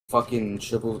fucking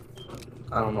triple,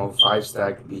 I don't know,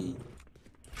 5-stack B.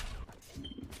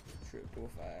 Triple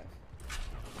 5.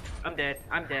 I'm dead.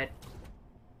 I'm dead.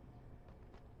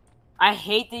 I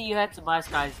hate that you had to buy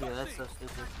Sky's here. That's so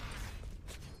stupid.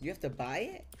 You have to buy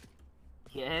it?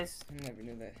 Yes. I never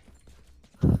knew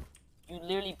that. You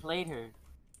literally played her.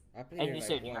 I played And her you like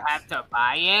said you once. have to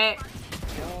buy it?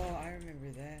 Oh, I remember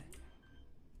that.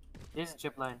 There's a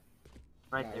chip line.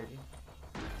 Right Not there. really.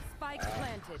 Spike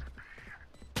planted.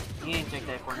 You didn't check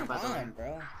that corner, by the Come way. on,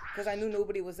 bro. Because I knew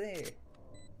nobody was there.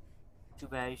 Too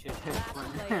bad, you should have checked the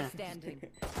Last player corner. standing.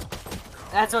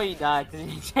 That's why you died, because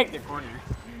you didn't check the corner.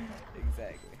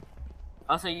 Exactly.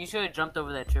 Also, you should have jumped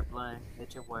over that trip line, the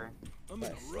chip wire. I'm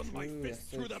gonna That's run my true, fist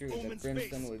that's so through that true. The bowman's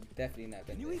brimstone face. would definitely not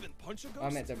been Can you there. even punch a ghost? Oh, I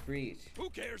meant the breach. Who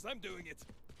cares? I'm doing it.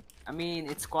 I mean,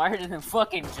 it's squire than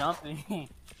fucking jumping.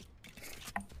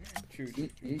 True.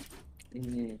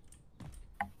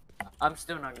 I'm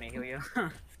still not gonna heal you.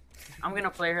 I'm gonna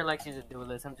play her like she's a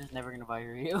duelist. I'm just never gonna buy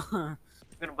her heal. I'm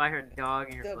gonna buy her dog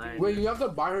and her flag. Wait, you have to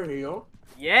buy her heal?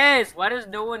 Yes! Why does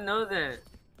no one know that?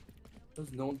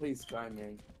 Because no one plays Sky,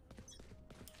 man.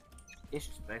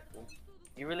 Disrespectful.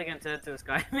 You really gonna tell it to a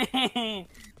Sky main?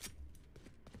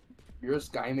 You're a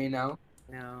Sky main now?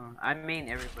 No, I main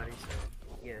everybody,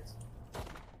 so yes.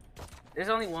 There's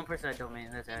only one person I don't main,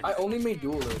 that's Ash. I only made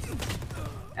duelist.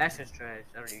 Ash is trash.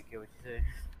 I don't even care what you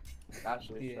say.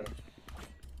 Actually, Yeah.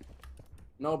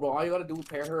 No, bro, all you gotta do is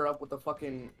pair her up with the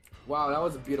fucking... Wow, that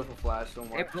was a beautiful flash. So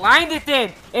much. It blinded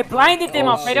them! It blinded them,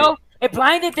 Oh, Alfredo! It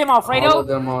blinded them, All Alfredo! of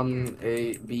them on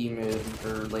a B mid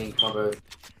or link, my bad.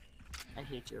 I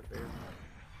hate you, Alfredo.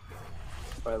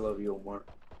 I love you, Omar.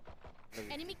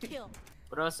 Enemy kill.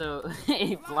 But also,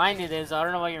 it blinded them, so I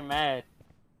don't know why you're mad.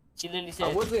 She literally I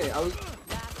said, wasn't. I was.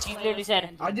 Last She player literally said,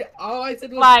 standing. I did. All I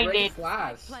said was Blinded. great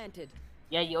flash. Planted.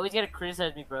 yeah, you always gotta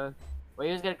criticize me, bro. Why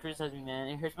you always gotta criticize me, man?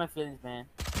 It hurts my feelings, man.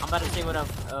 I'm about to say what up,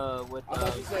 with, I thought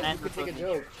you said you Fernando could take a told me.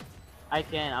 joke. I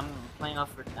can. I'm playing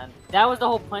off for. That was the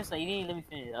whole punchline. You didn't even let me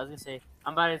finish. I was gonna say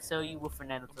I'm about to tell you what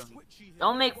Fernando told me.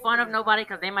 Don't make fun of nobody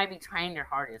because they might be trying their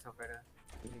hardest, Alfredo.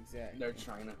 Exactly. They're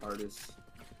trying the hardest.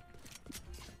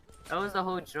 That was the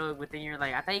whole joke. But then you're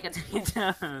like, I thought you could take it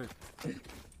down.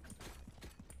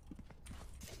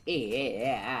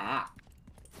 Yeah.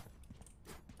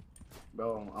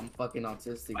 Bro, I'm fucking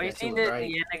autistic. Oh, you That seen shit was that? right.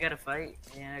 Yeah, I got a fight.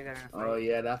 Yeah, I got in a fight. Oh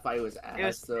yeah, that fight was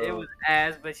ass. It was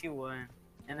ass, but she won.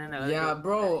 And then the other Yeah,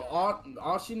 girl- bro.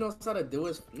 All she knows how to do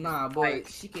is boy. Fight.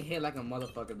 She can hit like a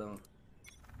motherfucker though.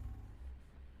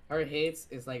 Her hits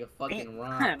is like a fucking beat,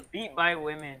 rock. beat by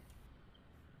women.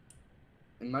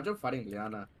 Imagine fighting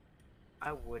Liana.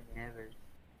 I would never.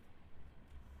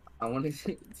 I want to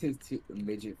see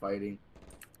midget fighting.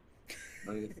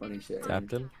 Only the funny shit.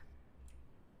 Tapped him.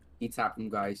 He tapped him,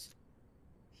 guys.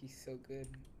 He's so good.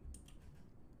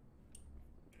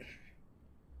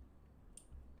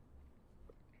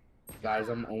 Guys,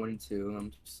 I'm 0-2.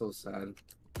 I'm so sad.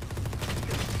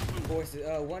 Force,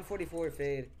 144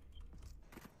 fade.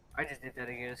 I just did that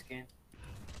to get a skin.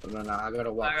 But no, I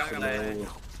gotta walk I gotta- slow.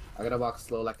 I gotta walk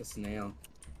slow like a snail.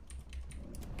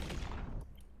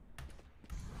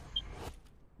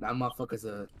 That motherfucker's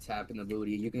a tap in the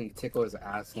booty. You can tickle his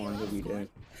asshole and he'll be dead.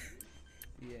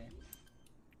 Yeah.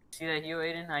 See that heal,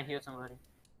 Aiden? I healed somebody.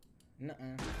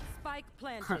 Nuh-uh. Spike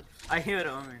planted. I healed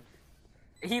Omen.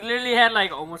 He literally had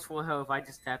like almost full health. I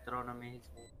just tapped it on him and he's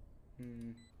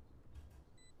Hmm.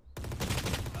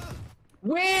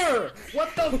 Where?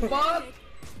 What the fuck?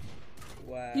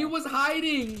 Wow. He was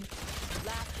hiding.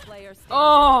 Last player standing.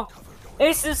 Oh!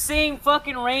 It's the same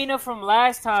fucking Reyna from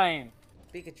last time.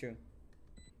 Pikachu.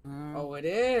 Oh, it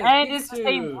is. And it's the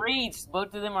same Pikachu. breeds.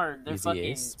 Both of them they're Easy fucking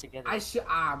ace. together. I should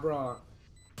bro.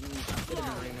 I should've been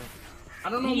Reina. I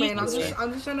don't know, You man. need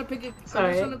I'm just trying to pick a. I'm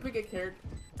Sorry. just trying to pick a character.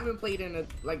 I haven't played in a You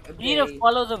day. need to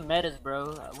follow the metas,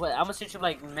 bro. What, I'm gonna switch up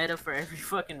like meta for every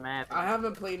fucking map. I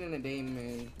haven't played in a day,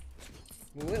 man.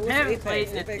 What's Haven't Apex? played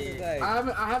in Apex it, is dude. like...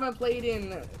 I haven't played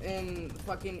in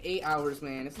fucking 8 hours,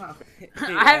 man. It's not.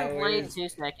 I haven't played in 2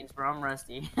 seconds, bro. I'm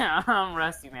rusty. I'm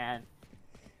rusty, man.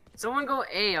 Someone go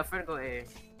A. I'm finna go A.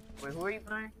 Wait, who are you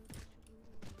playing?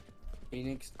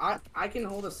 Phoenix. I can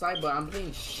hold a side, but I'm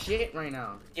playing shit right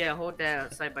now. Yeah, hold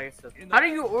that side by yourself. How do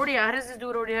you already? How does this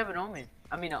dude already have an Omen?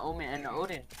 I mean, an Omen and an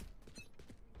Odin.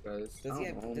 Guys, Does he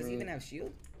I don't know, does he man. even have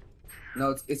shield?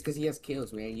 No, it's because he has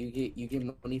kills, man. You get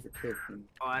money for kills. Man.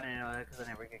 Oh, I didn't know that because I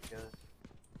never get kills.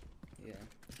 Yeah.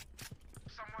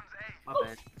 My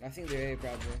bad. I think they're A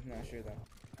probably. I'm not sure though.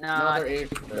 No, No, they're A.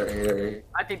 They're A.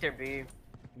 I think they're B.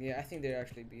 Yeah, I think they're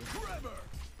actually B.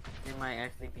 They might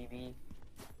actually be B.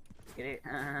 Get it?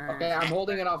 Okay, I'm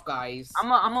holding it off, guys. I'm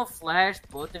gonna flash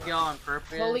both of y'all on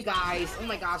purpose. Holy guys! Oh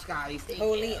my gosh, guys! Thank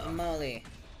Holy you. moly.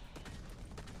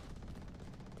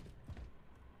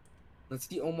 Let's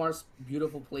see Omar's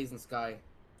beautiful place in sky.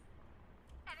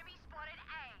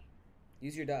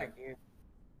 Use your dog.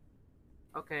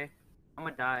 Okay, I'm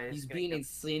gonna die. He's being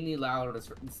insanely loud.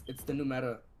 It's the new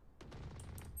meta.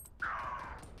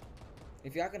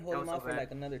 If y'all can hold That him was so off for bad.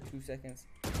 like another 2 seconds.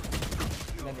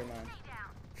 Never mind.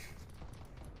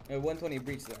 120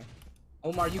 breach though.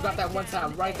 Omar, you got that one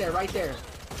tap right there, right there.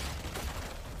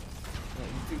 No,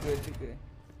 too good, too good.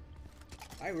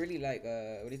 I really like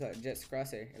what do you call it? Jet's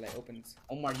crosshair. It like opens.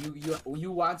 Omar,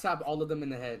 you one tap all of them in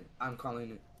the head. I'm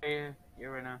calling it. Yeah,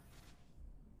 you're right now.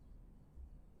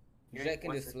 You're- Jet can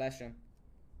what's just it? flash him.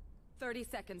 30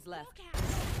 seconds left.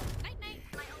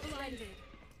 Blended.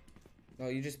 No,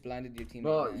 you just blinded your teammate.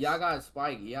 Bro, Nice. y'all got a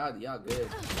spike. Yeah, good.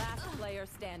 Last player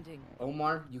standing.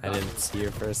 Omar, you I got didn't see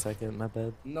her for a second, my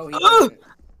bad. No, he doesn't.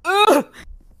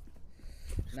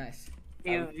 Nice.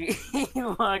 He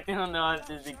walked in on the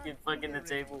autistic kid fucking the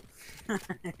table.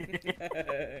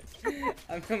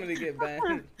 I'm coming to get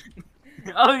banned.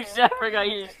 Oh shit, I forgot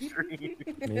your stream.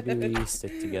 Maybe we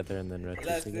stick together and then rotate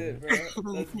That's together. it,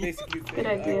 bro. That's basically Good it.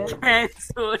 idea. Our-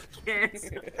 Cancel,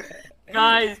 cancel.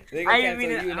 Guys, They gonna I didn't mean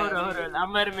cancel to. you, Hold not on, me. hold on. I'm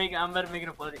about to make an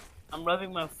apology. I'm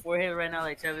rubbing my forehead right now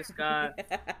like Travis Scott.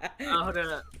 Hold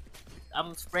on.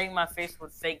 I'm spraying my face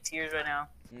with fake tears right now.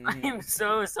 I Mhm. am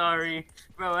so sorry,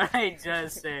 bro. What I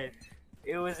just said,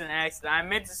 it was an accident. I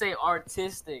meant to say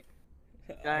artistic,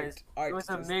 guys. It was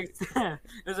a mix. It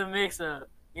was a mix of,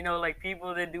 you know, like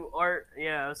people that do art.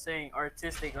 Yeah, I was saying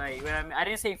artistic. Like, when I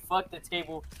didn't say fuck the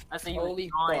table. I said he was Holy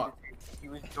drawing fuck. the table. He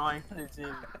was drawing the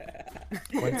table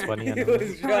 120 on He him.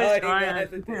 was drawing drawing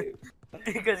at the it. table.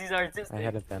 because he's artistic. I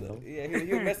had a vandal. Yeah,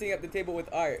 he was messing up the table with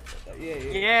art. Yeah,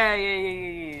 yeah. Yeah,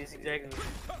 yes, exactly.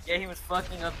 Yeah, he was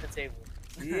fucking up the table.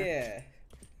 Yeah.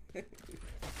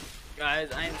 Guys,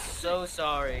 I'm so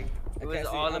sorry. It I was can't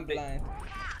see. all a I'm bit. blind.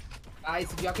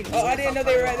 Guys, if y'all can. Oh, I didn't know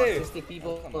they were right there. Autistic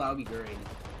people, Oh, come on. that would be great.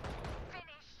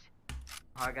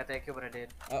 Oh, I got that kill, but I did.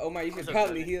 Omar, you should so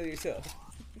probably good. heal yourself.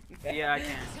 Yeah, I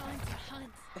can.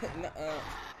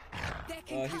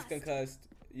 Nuh-uh. He's concussed.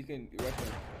 You can rush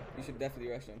him. You should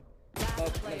definitely rush him.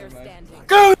 Last player never mind. standing.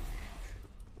 Go!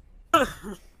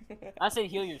 I said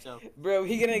heal yourself. Bro,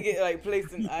 he gonna get like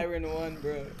placed in Iron 1,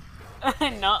 bro.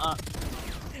 Nuh-uh.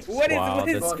 Wow, What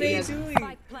is that's Spain crazy. doing?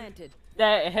 Spike planted.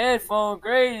 That headphone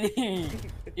crazy.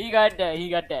 He got that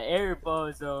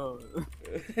AirPods on.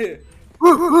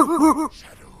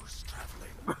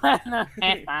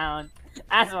 Headphones.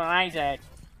 That's what I said.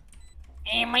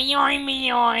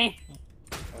 Meoy.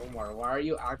 Omar, why are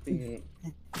you acting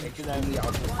I'm extremely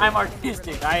autistic? I'm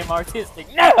artistic. I am artistic.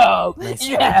 No! Nice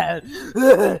Yes!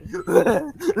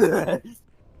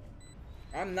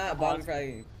 I'm not bottom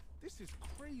fragging. This is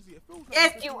crazy. It feels like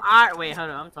Yes, you are. Wait, hold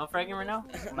on. I'm top fragging right now?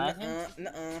 Imagine.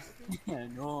 Nuh-uh. Yeah,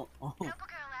 no.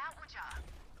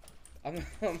 I'm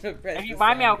gonna press If you the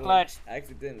buy me sound out button clutch.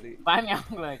 accidentally. Buy me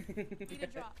out, like. Need a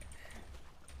drop.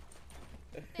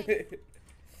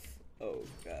 Oh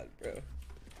god, bro.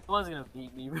 Someone's gonna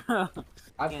beat me, bro.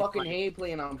 I Yeah, fucking funny. hate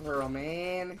playing on Pearl,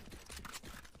 man.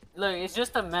 Look, it's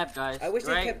just a map, guys. I wish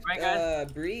right? they kept right,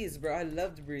 guys? Breeze, bro. I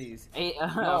loved Breeze. Hey,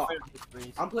 No,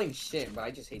 Breeze. I'm playing shit, but I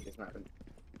just hate this map.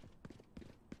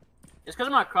 It's because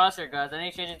of my crosshair, guys. I need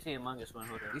to change it to the Among Us one.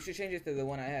 Hold You on. should change it to the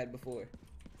one I had before.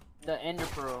 The Ender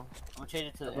Pearl. I'm gonna change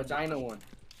it to The the Ender. vagina one.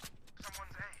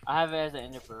 I have it as the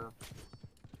Ender Pearl.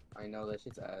 I know that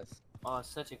shit's ass. Oh, it's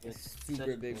such a good. It's such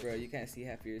super a big, good- bro. You can't see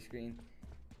half of your screen.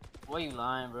 Why you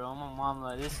lying, bro? My mom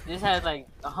like this. This has like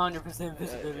 100%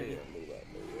 visibility. Move up, move up.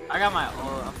 I got my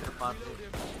ult. I'm gonna pop it.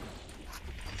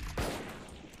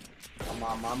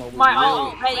 My mama would My really.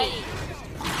 ult ready.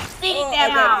 Stick Oh, I that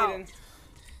got out. Eden.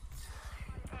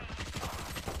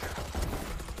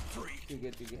 Too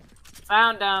good, too good.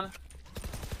 Found them.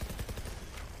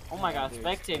 Oh my god, Dude.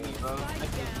 spectate me, bro. Spike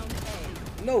Spectate me.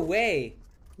 down No way.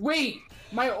 Wait,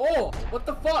 my ult. What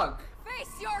the fuck? A. Face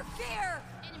your fear.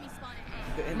 Enemy spawning.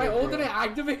 The My Ender ult Pearl. didn't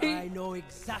activate. I know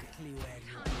exactly where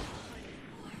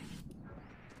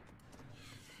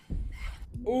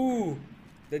you are. Ooh,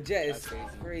 the jet is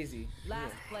That's crazy.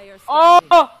 Last player standing.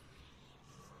 Oh!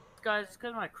 Guys, it's because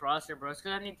of my crosshair, bro. It's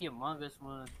because I need the Among Us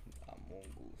one. Among Us.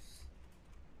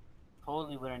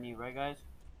 Totally what I need, right, guys?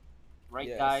 Right,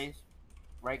 Yes. guys?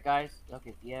 Right, guys?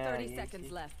 Okay, yeah. 30 yeah, seconds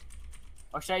yeah. left.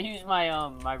 Or should I use my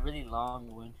my really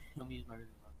long one? Let me use my really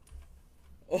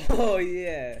long. Oh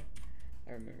yeah,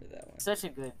 I remember that one. Such a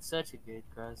good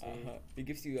crosshair. It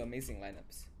gives you amazing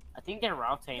lineups. I think they're Gun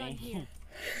rotating. here.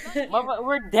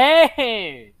 We're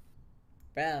dead.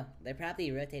 Bro, they're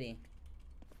probably rotating.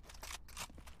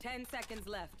 10 seconds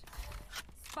left.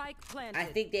 Spike planted. I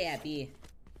think they have B.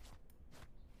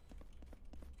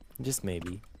 Just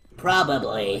maybe.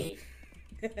 Probably.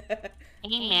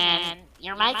 Hey man,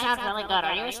 your mic sounds really good.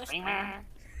 Are you a streamer?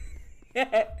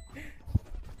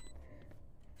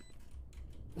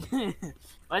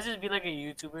 Let's just be like a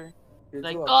YouTuber. You're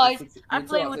Like, too guys, autistic- I you're too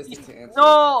play with autistic these. to answer.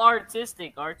 No,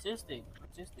 artistic.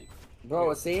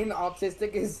 Bro, saying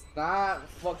autistic is not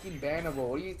fucking bannable.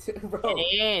 What are you bro? It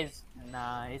is.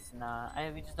 Nah, it's not.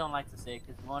 We just don't like to say it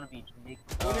because we want to be Nick.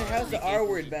 Well, then how's the R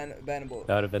word bannable?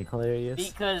 That would have been hilarious.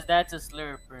 Because that's a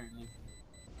slur, apparently.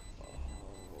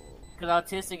 Because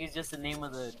autistic is just the name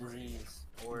of the disease.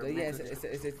 Or Yeah, mental it's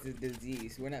a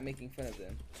disease. We're not making fun of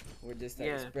them. We're just like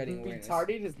Yeah. spreading awareness.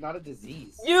 Retarded is not a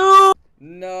disease. You.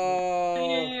 No.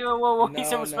 Yeah, whoa. No, He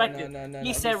said no, respected. no,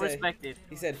 He said respected.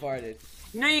 He said farted.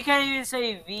 No, you can't even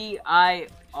say VIRGIN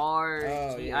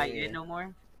yeah. no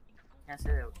more. Can't say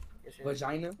that.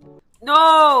 Vagina?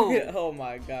 No. Oh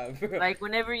my god, bro. Like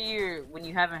when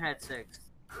you haven't had sex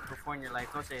before in your life,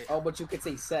 don't say it. Oh, but you could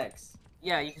say sex.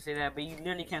 Yeah, you can say that, but you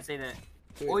literally can't say that.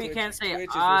 Twitch- Or you Twitch- can't say Twitch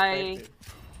is respected.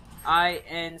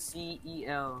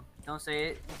 INCEL. Don't say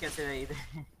it. You can't say that either.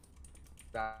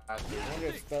 I wonder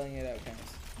if spelling it out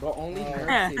counts. Bro, only Oh.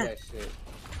 nerds say that shit.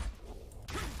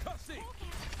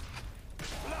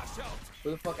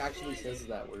 Who the fuck actually says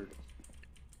that word?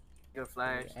 Go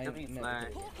Flash. I W never Flash.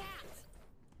 did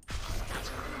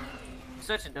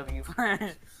Such a W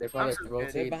Flash. They probably I'm so good.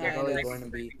 rotate. They're They're behind probably us. going to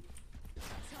be.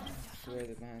 I swear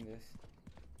they're behind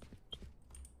us.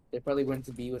 They probably went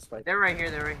to be with Spike. They're right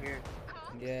here.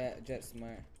 Yeah, Jet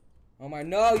smart. Oh my,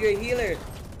 no, you're a healer.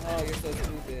 Oh, you're so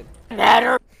stupid.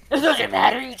 Matter. It doesn't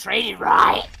matter. You traded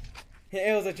right.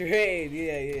 It was a trade.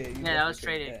 Yeah. You Yeah, that was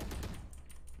definitely traded. did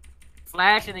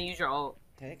Flash and then use your ult.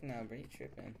 that. Heck no, bro, you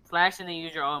tripping. Flash and then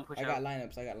use your ult and push I got out.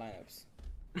 lineups. Yeah.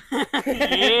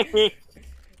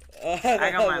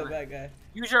 I got was mine. a bad guy.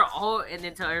 Use your ult and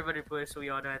then tell everybody to push so we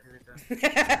all die at the same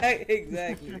time.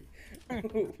 Exactly.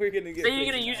 We're gonna get. So you're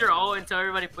gonna use your ult and tell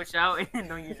everybody to push out and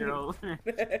don't use your ult. I'm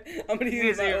gonna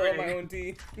use my Easy, ult on right? my own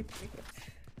team.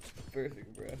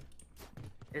 Perfect, bro.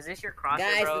 Is this your crosshair,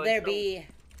 Guys, bro? there It's be.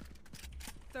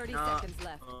 30 No. seconds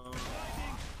left.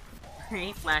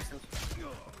 he flashed him.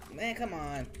 Man, come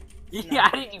on. Yeah,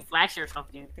 how did you flash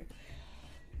yourself, dude?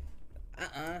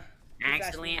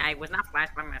 Actually, me. I was not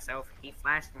flashed by myself. He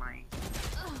flashed my.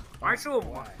 Aren't you a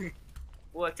Why?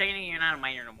 Well, technically, you're not a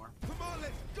minor no more. Come on,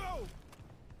 let's go.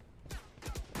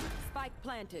 Spike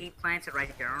planted. He planted right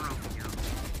here. I don't know if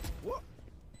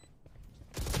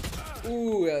you know.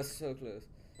 Ooh, that was so close.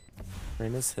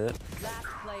 Reina's hit. Last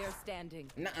player standing.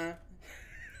 Nuh-uh.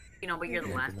 You know, but you're the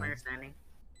Yeah, last good player night. standing.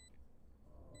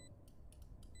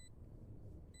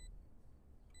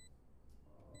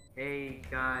 Hey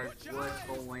guys, what's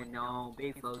going on?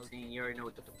 Big floating, you already know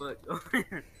what the fuck.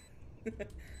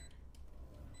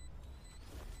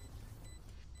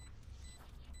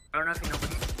 I don't know if you know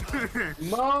what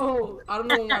Mo! I don't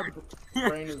know what my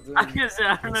brain is doing. I was gonna say,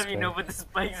 I don't know if you That's know, fair. but the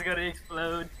spike's gonna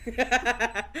explode.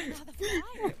 Please.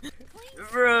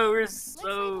 Bro, we're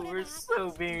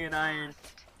so big in iron.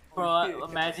 Bro,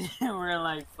 imagine we're in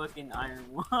like fucking Iron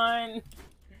 1.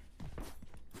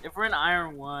 If we're in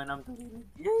Iron 1, I'm deleting.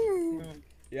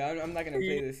 Yeah, I'm not gonna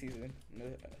play this season. No,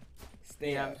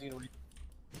 stay Yeah, I'm out. just gonna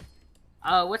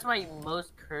win. What's my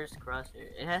most cursed crosshair?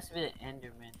 It has to be the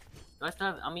Enderman. Do I still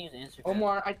have? I'm gonna use Instagram.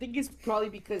 Omar, I think it's probably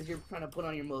because you're trying to put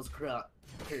on your most cursed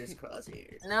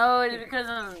crosshairs. No, it's because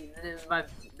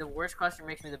the worst crosshair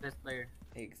makes me the best player.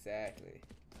 Exactly.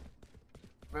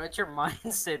 Bro, it's your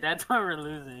mindset. That's why we're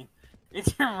losing.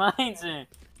 It's your mindset.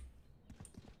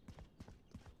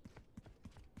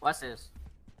 Watch this.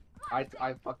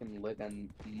 I fucking lit and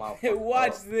mouth.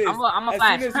 Watch this. I'm a as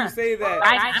flash. soon as you say that,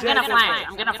 Guys, I'm gonna Jet flash.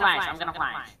 I'm gonna flash. I'm gonna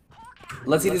flash.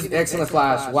 Let's see this excellent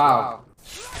flash. Wow.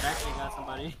 It actually got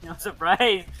somebody. I'm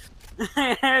surprised.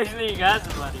 It actually got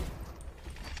somebody.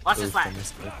 Watch this Both flash. on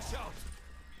this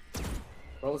clip.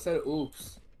 Bro said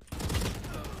oops.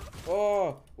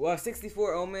 Oh, well,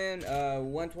 64 Omen,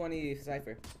 120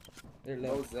 Cypher. They're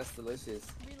low. Oh, that's delicious.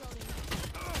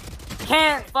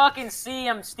 Can't fucking see.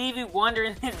 I'm Stevie Wonder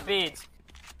in this bitch.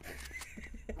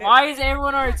 Why is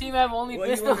everyone on our team have only What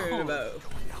are you pistols? wondering about?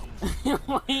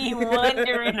 What are you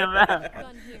wondering about?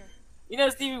 Gun here. You know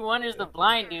Stevie Wonder's the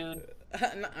blind dude.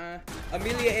 Nuh-uh.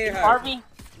 Amelia Earhart. Harvey?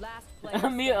 Last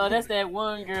player Oh, that's that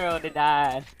one girl that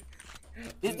died.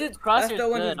 This dude's crosshair's That's the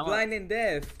one good. who's blind and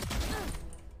deaf.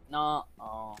 No.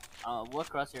 Oh. What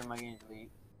crosshair am I gonna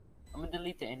delete? I'm gonna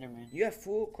delete the Enderman. You have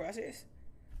full crosshairs?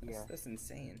 Yeah. That's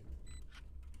insane.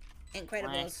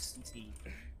 Incredible. Flash CT.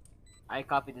 I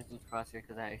copied this dude's crosshair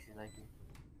because I actually like it.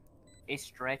 It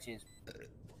stretches.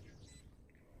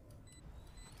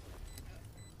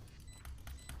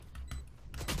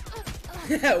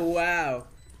 Wow.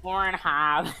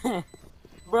 Pornhub.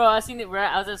 Bro, I seen it. Bro,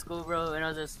 I was at school, bro, and then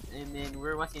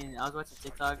I was watching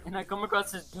TikTok, and I come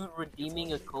across this dude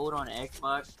redeeming a code on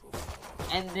Xbox,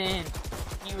 and then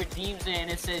he redeems it, and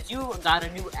it says you got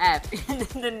a new app, and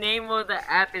then the name of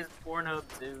the app is Pornhub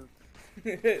 2.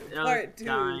 Part 2.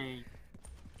 Dying.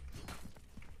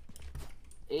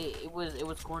 It was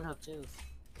Pornhub 2.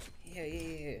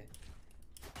 Yeah.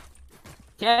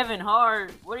 Kevin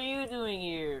Hart, what are you doing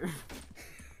here?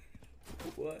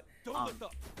 What? Don't look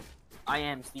up. I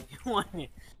am Stevie Wonder.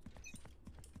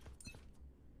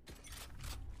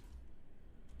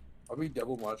 Are we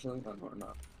double marching or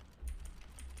not?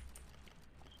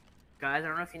 Guys, I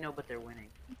don't know if you know, but they're winning.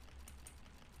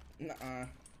 Nuh-uh.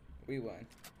 We won.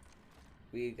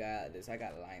 We got this. I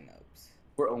got lineups.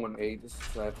 We're 0-8. This is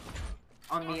sad.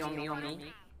 On me.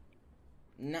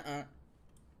 Nuh-uh.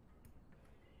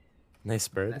 Nice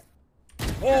bird.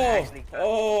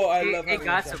 Oh, I love It having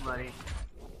got a shot. somebody.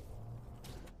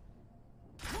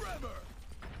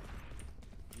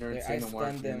 You're Yeah, insane, I no more.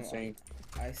 stunned You're them. insane.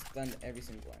 I stunned every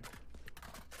single one.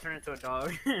 Turn into a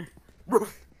dog.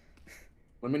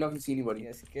 Let me know if you see anybody.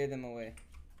 Yeah, scare them away.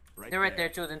 They're right there,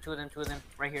 two of them.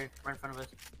 Right here, right in front of us.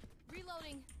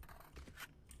 Reloading.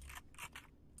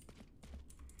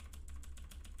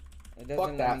 It doesn't Fuck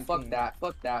let that, me fuck ping. that,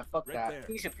 fuck that, fuck Right that. there.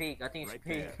 You should peek. I think you should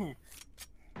Right peek.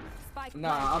 Spike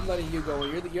Nah, I'm letting you go.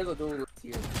 You're the duelist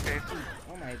here.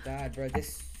 Oh my god, bro,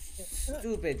 this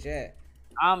stupid jet.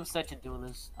 I'm such a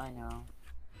duelist. I know.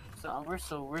 So we're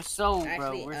so Actually,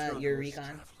 bro. We're so your duelist.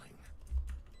 recon.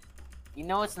 You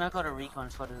know it's not called a recon.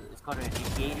 It's called an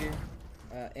indicator.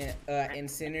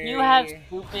 Incinerator. You have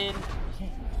stupid.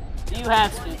 You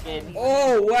have stupid.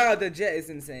 Oh wow, the jet is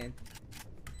insane.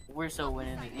 We're so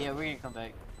winning. Yeah, we're gonna come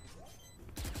back.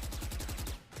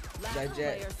 Last That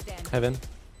jet. player standing. Heaven.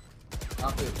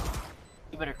 Okay.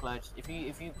 You better clutch. If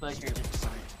you clutch, you're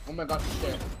disappointed. Oh my god,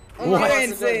 shit. Oh What? you're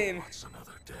insane.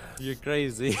 You're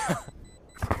crazy. Yeah,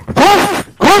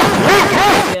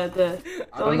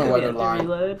 I don't know why they're lying.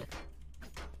 reload.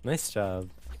 Nice job.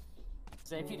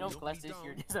 So if you don't clutch this,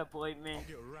 you're a disappointment.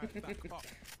 Get right back up.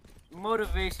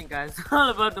 Motivation, guys. It's all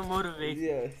about the motivation.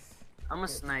 Yes. I'm gonna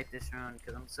snipe this round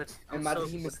because I'm Imagine so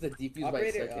he missed the defuse by a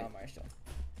Operator. second. Marshall.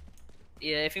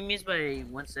 Yeah, if he missed by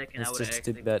 1 second, Let's I would have just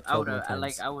actually. do that I would 12 more have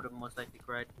times. I would have most likely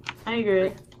cried I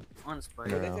agree. on the spot.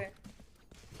 No. What did they say?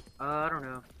 I don't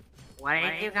know. What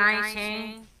did you guys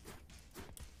say?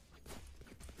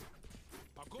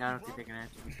 No, I don't think they can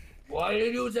answer me. What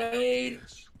did you say?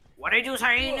 What did you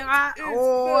say, nigga? It's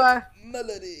Oh, that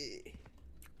melody.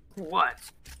 what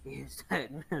is that?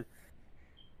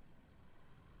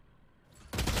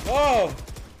 Oh.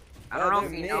 I don't know if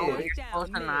they're you know. mid. You're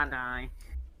supposed to not die.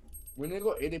 We're gonna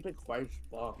go 8 pick 5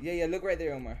 spot. Yeah, look right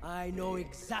there, Omar. I know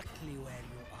exactly where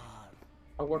you are.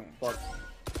 I work fuck.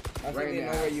 I think Right they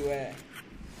know now. where you at.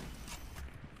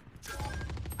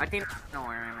 I think no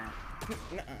where I'm at.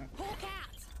 Nuh-uh. Pull cat.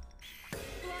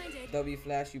 Blinded. W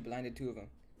flash, you blinded 2 of them.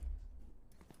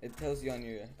 It tells you on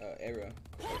your arrow.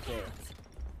 Okay.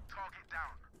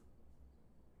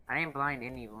 I didn't blind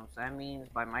any of them, so that means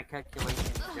by my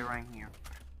calculations, they're right here.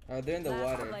 Oh, they're in the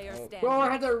Last water. player Oh. standing. Bro, I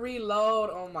had to reload.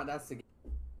 Oh my, that's the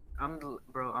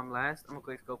Bro, I'm last. I'm gonna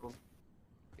quick scope them.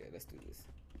 Yeah, let's do this.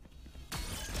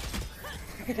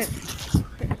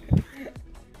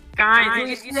 Guys, did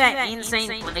you see that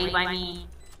insane play by me?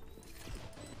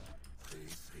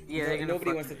 Yeah, they're gonna Nobody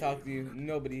fuck wants to talk to you.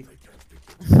 Nobody.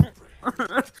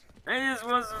 I just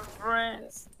want some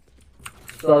friends.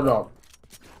 Shut up.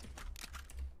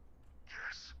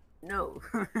 No.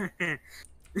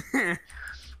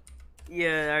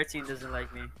 Yeah, our team doesn't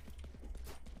like me.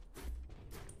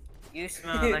 You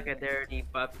smell like a dirty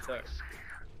pop tart.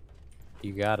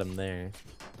 You got him there.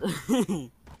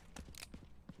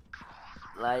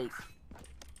 Like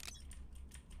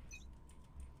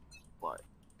what?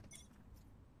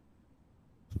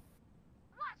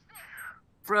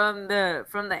 From the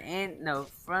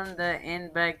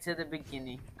end back to the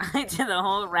beginning. I did the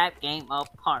whole rap game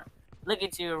apart. Look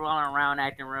at you rolling around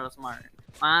acting real smart.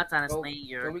 I'm trying to slay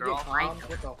your Can we girl get right. calm?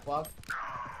 What the fuck?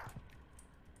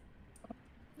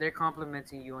 They're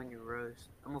complimenting you on your rose.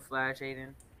 I'm gonna flash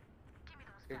Aiden.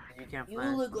 You can't You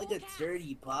flash. look like a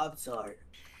dirty pop tart.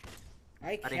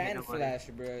 I I didn't hit can nobody. flash,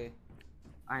 bro.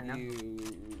 I know.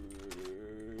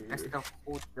 That's the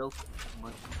whole joke.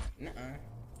 monkey. Nuh-uh.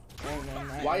 No,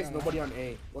 Why is nobody on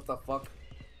A? What the fuck?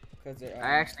 Because they're.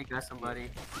 I actually got somebody.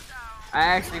 I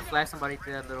actually flashed somebody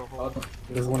through that little hole. Oh,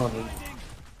 there's one on A.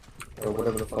 or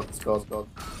whatever the fuck it's called.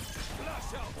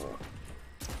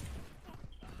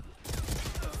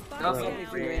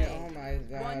 Oh my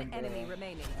god. One bro. enemy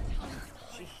remaining.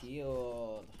 She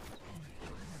healed.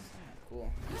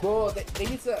 Cool. Bro, they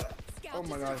need to. Oh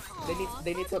my gosh,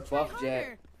 they need to buff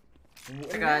Jet.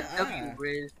 I got W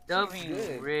Riz, W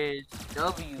good. Riz,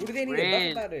 W What do they need to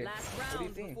Riz. buff about her? Last What do you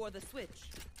round think? before the switch.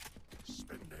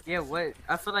 Yeah, what?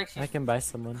 I feel like I she's. can buy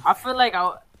someone. I feel like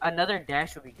another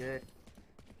dash would be good.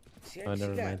 Oh,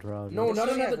 never mind, Rob. No, not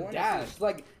Does she have another one or dash.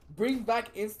 Like, bring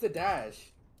back Insta Dash.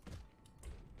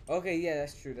 Okay, yeah,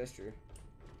 that's true. That's true.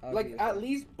 I'll Like, be at okay.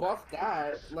 least buff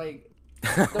that. Like,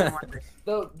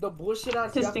 Oh the bullshit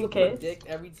ass you Just have in to case. predict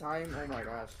every time. Oh my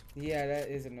gosh. Yeah, that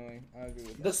is annoying. I agree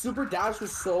with The that. super dash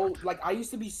was so like I used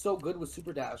to be so good with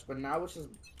super dash, but now it's just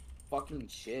fucking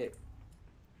shit.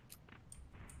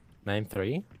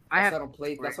 9-3. I have.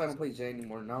 That's why I don't play J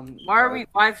anymore. Now I'm. Why are we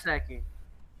 5 seconds?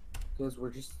 Because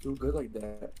we're just too good like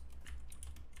that.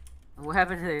 What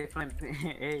happened to the plan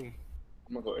A?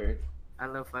 I'm gonna go A. I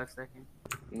love 5 seconds.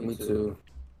 Me too.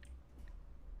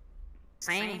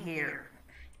 Same here.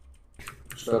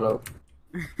 Shut up.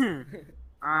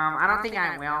 I don't think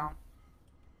I will.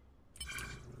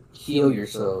 Heal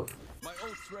yourself. My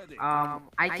ult's ready.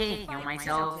 I can't heal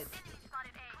myself.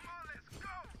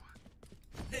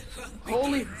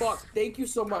 Holy fuck! Thank you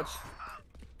so much.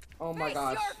 Oh my Face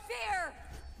gosh. your fear.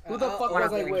 Who the fuck I'll-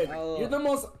 was I with? I'll- You're the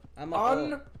most I'm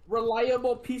a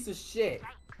unreliable piece of shit.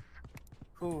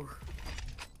 Who?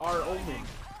 Our Omen.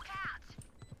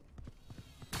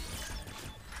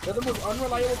 You're the most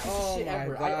unreliable piece Oh of shit my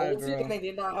ever. God, I ulted bro. and they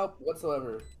did not help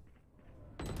whatsoever.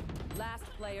 Last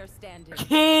player standing.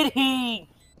 Kidding!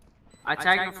 I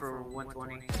tagged him for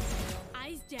 120.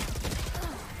 Eyes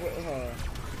down.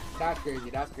 That's crazy.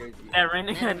 That's crazy. That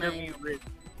Random got W Riz.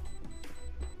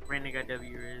 Random got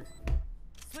W Riz.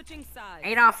 Switching sides.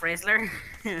 Adolf Rizzler.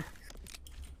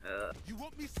 You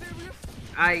want me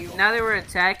serious? Now that we're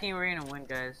attacking, we're gonna win,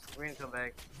 guys. We're gonna come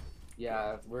back.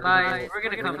 Yeah, we're We're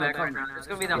gonna come back right now. It's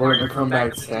gonna be the We're hardest gonna come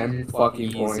back comeback. 10 fucking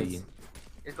Easy. points.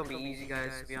 It's gonna be easy,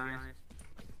 guys. To be honest.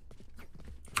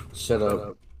 Shut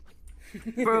up.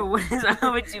 Bro, what is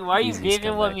up with you? Why are you Easy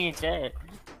giving with scumbag. me in chat?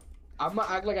 I'm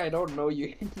gonna act like I don't know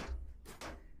you.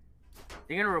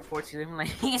 They're gonna report you. They're like,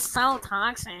 he's so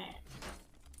toxic.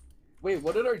 Wait,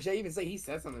 what did our J even say? He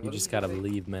said something. You What did just he gotta say?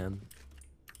 believe, man.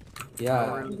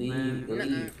 Yeah, Believe, leave.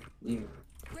 man.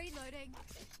 Reloading.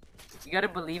 You gotta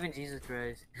believe in Jesus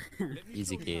Christ. Let me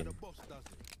Easy show you how game. the boss does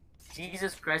it.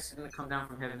 Jesus Christ is gonna come down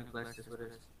from heaven and bless us with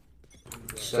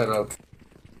us. Shut up.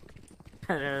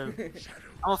 I'm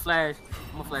a flash.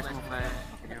 I'm a flash.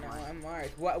 Never No, mind. I'm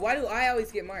marked. Why do I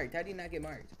always get marked? How do you not get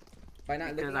marked? By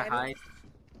not Because looking I at hide.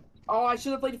 Oh, I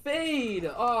should have played Fade.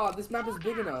 Oh, this map is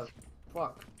big enough.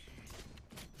 Fuck.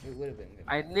 it? It would have been good.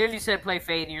 I literally said play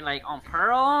Fade, and you're like, on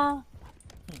Pearl?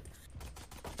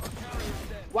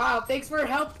 Wow, thanks for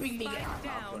helping me. Spike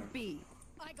down B.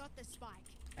 I got the spike.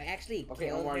 I actually Okay,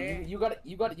 killed Omar, her. you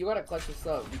gotta clutch this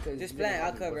up because Just you plan. didn't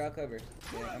I'll help me cover. with- I'll cover.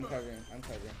 Yeah, I'm covering.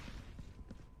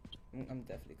 I'm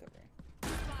definitely covering.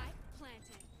 Spike planted.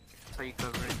 That's how you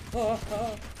cover it.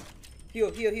 Oh.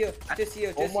 Heal. Just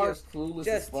heal. Just Omar's heal. clueless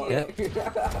Just as fuck. Yep. Enemy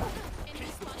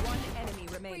spotted. One enemy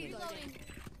remaining. Reloading.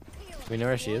 We know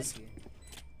where she is.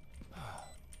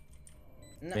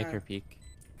 Nuh-uh. Make her peek.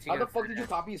 How the fuck did you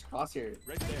copy his crosshair?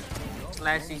 Right there.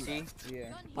 Slash CC.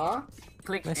 Yeah. Huh?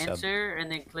 Click Nice job. enter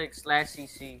and then click slash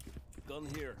CC. Gun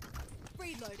here.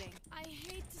 Reloading. I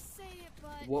hate to say it,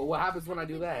 but. What happens when I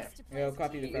do that? Yeah, I'll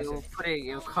copy the It'll crosshair.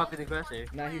 it'll copy the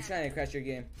crosshair. Nah, he's trying to crash your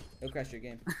game. He'll crash your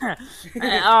game.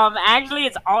 Actually,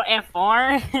 it's Alt F4.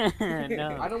 I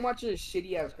No. don't want your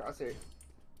shitty ass crosshair.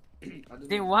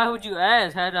 Then why would you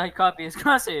ask? How did I copy his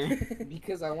crosshair?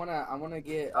 Because I wanna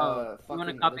get Oh, you wanna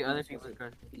fucking copy other people's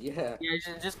crosshair. crosshair? Yeah.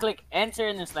 Yeah, just click enter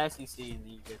and then slash CC and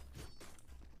then you good.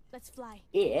 Let's fly.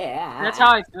 Yeah. That's how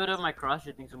I filled up my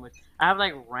crosshair thing so much. I have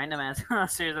like random ass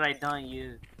crosshairs that I don't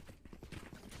use.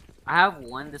 I have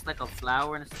one that's like a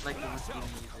flower and it's like the one thing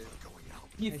you use.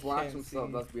 He I flashed can't himself.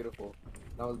 see. That's beautiful.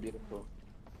 That was beautiful.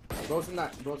 Bro's in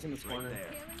this corner.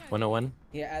 101.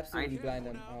 Yeah, absolutely blind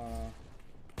him.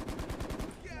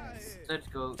 Nice.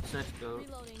 Such goat.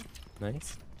 Reloading.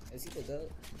 Nice. Is he the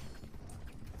goat?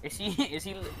 Is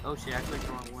he? Oh shit! I clicked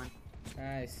the wrong one.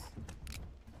 Nice.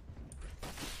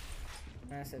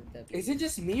 Nice of that. Is it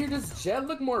just me or does Jet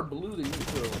look more blue than you,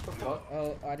 bro? What the fuck?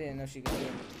 Oh, I didn't know she could do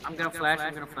it. I'm gonna flash.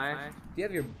 Do you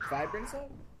have your vibrance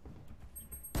up?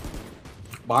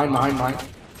 Mine.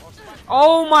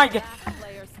 Oh my god! Last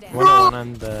player standing. 101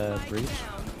 on the breach.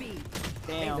 Down B.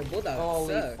 Damn. The bulldog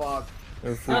Holy suck. fuck.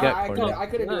 Or if we I got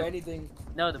cornered. couldn't do Look. anything.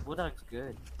 No, the bulldog's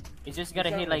good. It's just gotta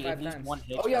shot hit him like like at 5 least times. one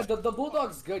hit. Oh yeah, the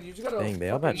bulldog's good. You just gotta. Dang, they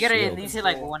all fucking got You gotta at shield. least hit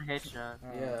like control. one headshot.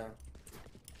 Yeah.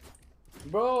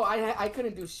 Bro, I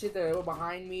couldn't do shit there. They were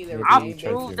behind me. They were Maybe I'll you game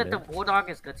tried prove to that the mid. bulldog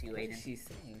is good to you, What is Aiden. she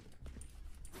saying?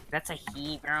 That's a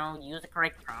he, bro. Use the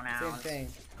correct Same pronouns. thing.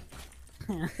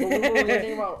 But we were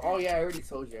learning about. Oh yeah, I already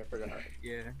told you. I forgot.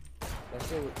 Yeah. That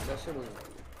shit was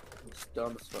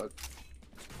dumb as fuck.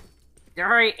 There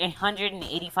are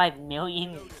 185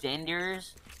 million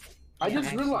genders. I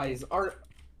just realized our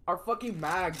fucking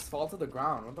mags fall to the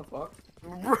ground. What the fuck?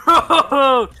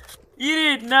 Bro, you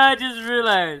did not just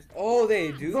realize. Oh,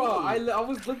 they do. Bro, I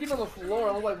was looking on the floor.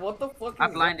 I was like, what the fuck? I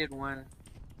is blinded one.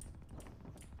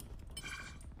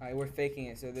 Alright, we're faking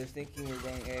it, so they're thinking we're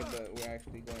going A, but we're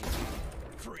actually going B.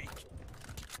 Freak.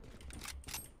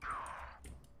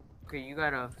 Okay, you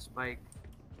got a spike.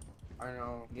 That? I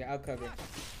know. Yeah, I'll cover.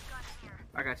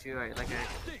 I got you. Like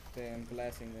Okay, I'm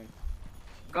blasting them.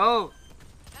 go.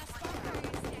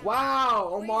 Wow,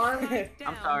 Omar.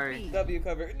 I'm sorry. W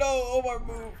cover. No, Omar,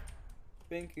 move.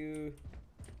 Thank you.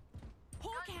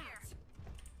 Hawk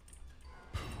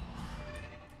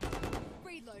out.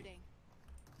 Reloading.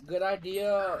 Good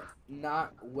idea,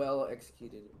 not well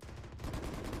executed.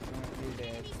 You're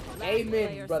dead.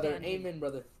 Amen, brother. Amen,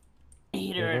 brother.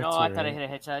 Hit Yeah, her. that's Oh, I thought I alright.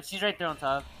 hit a headshot. She's right there on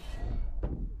top.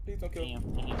 Please don't kill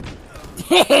me.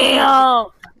 Damn.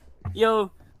 Damn.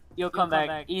 Yo, come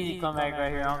back. Easy comeback right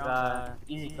here. Oh god.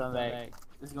 Easy comeback.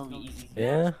 This is gonna be easy.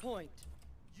 Yeah. Point.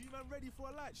 You man ready for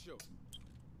a light show?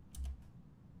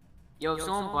 Yo, if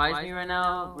someone buys me right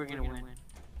now, we're gonna win.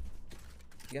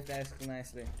 You have to ask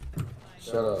nicely.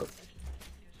 Shut up.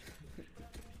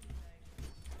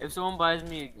 If someone buys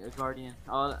me a guardian,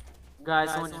 guys,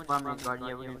 someone just buy me a guardian.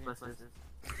 Yeah, we're gonna plus this.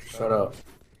 Shut up.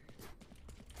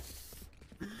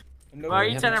 No, Why are We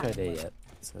you haven't trying to- tried A yet,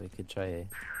 so we could try A.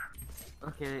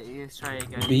 Okay, let's try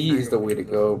it, guys. B is the way to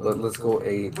go, but let's go A.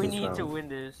 We this need round. to win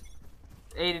this.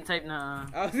 Aiden, type nah.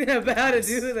 I was about to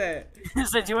do that.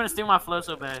 Said you want to steal my flow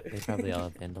so bad. They probably all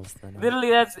have handles then. Literally,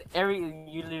 that's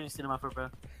you literally stealing my flow, bro.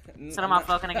 Stealing my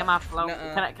flow. Can I get my flow?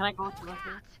 Nuh-uh. Can I go to my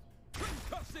flow?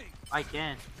 I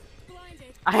can.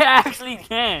 Blinded. I actually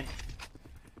can.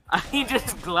 I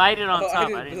just glided on Oh, top. I I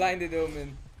just didn't. blinded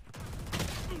Omen.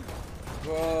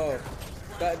 Bro,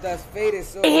 that fade is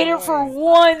so. I hit her for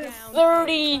annoying.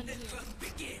 130.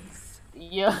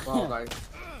 Yo, Wow, guys.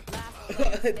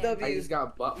 I W. just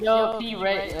got butt. yo, he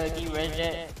res that. He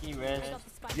res. Got the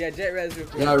spike. Yeah, Jet res real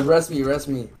quick. Yeah, rest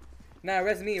me. Nah,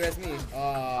 res me.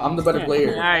 I'm the better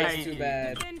player. Alright, That's too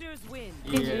bad. Defenders win.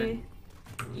 Yeah.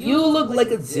 You look like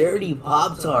a dirty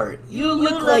Pop Tart. You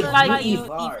look like you you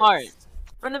eat parts.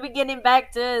 From the beginning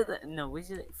back to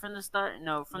the from the start.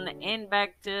 No, from the end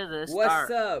back to the start.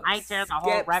 What's up? I tear the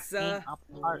whole rap Skepsa? thing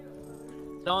apart.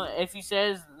 Don't if he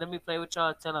says let me play with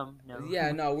y'all, tell him no.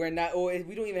 Yeah, no, we're not. Oh,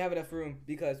 we don't even have enough room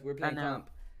because we're playing know. comp.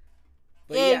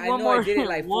 But Hey, yeah, I one know more- I did it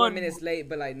like 4 one- minutes late,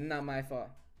 but like not my fault.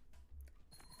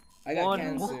 I got One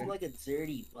cancer. more- like a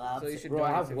dirty Pop So you should Bro, I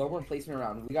donate have to one me. more placement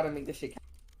round. We gotta make this shit count.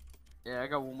 Yeah, I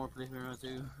got one more placement round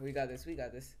too. We got this.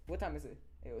 What time is it?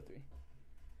 8:03.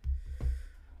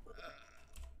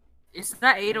 It's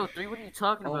not 8:03. What are you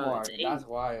talking about? Omar, It's 8. that's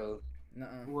wild. Nuh-uh.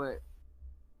 What?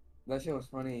 That shit was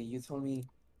funny. You told me,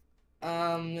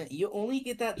 you only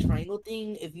get that triangle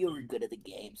thing if you're good at the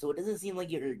game. So it doesn't seem like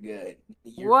you're good.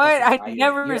 You're What? fucking I iron.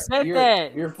 never said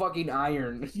that. You're fucking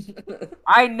iron.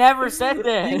 I never said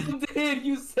that. You did.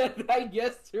 You said that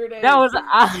yesterday. That was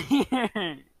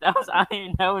iron. That was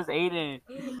iron. That was Aiden.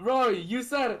 Bro, you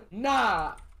said,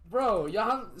 nah. Bro, y'all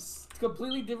have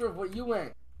completely different what you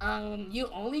went. You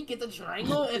only get the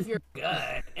triangle if you're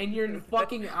good. And you're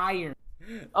fucking iron.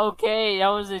 Okay, that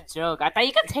was a joke. I thought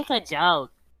you could take a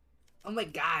joke. Oh my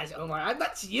gosh, Omar, I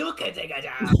thought you could take a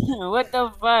job. What the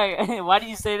fuck? Why do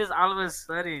you say this all of a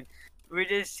sudden? We're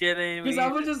just chilling.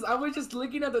 Because I was just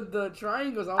looking at the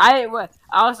triangles.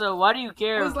 Also, why do you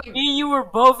care? I was like- Me and you were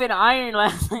both in iron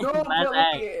last No, last but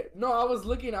act. no, I was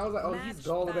looking. I was like, oh, he's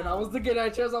gold. And I was looking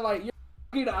at chest. I'm like, you're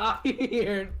fucking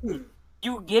iron.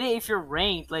 You get it if you're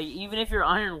ranked. Like even if you're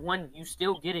iron 1, you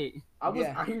still get it. I was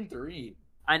Yeah. iron 3.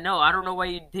 I know. I don't know why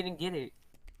you didn't get it.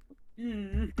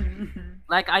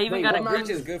 Like I even Wait, got what a map Breach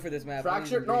is good for this map. I'm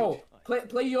Fracture? using No.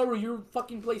 Play Yoru. You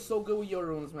fucking play so good with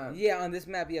Yoru on this map. Breach. Yeah, on this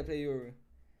map, yeah, play Yoru.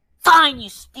 Fine, you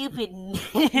stupid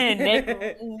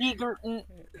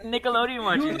Nickelodeon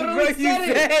watcher. Bro, you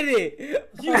said it.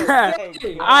 You said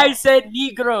it. I said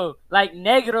negro, like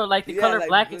negro, like the Yeah, color like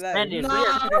black black. expanded.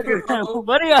 No.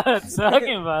 What are y'all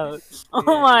talking about?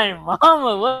 Oh my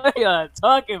mama, what are y'all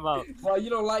talking about? Bro, you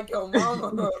don't like your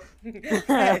mama. You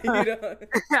know?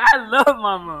 I love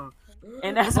my mom.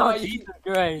 And that's Oh, on you- Jesus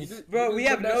Christ. Bro, we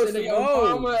have no Put that shit in your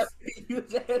mama. smokes. You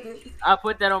said it. I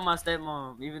put that on my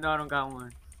stepmom, even though I don't got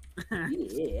one.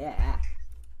 Yeah.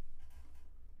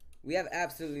 We have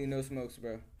absolutely no smokes,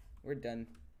 bro. We're done.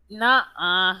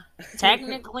 Nah,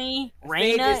 technically,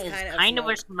 Reyna is is kind of kind of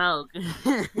a smoke.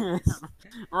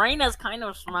 Reyna's kind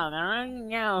of smoke. I don't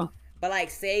know. But like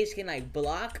Sage can like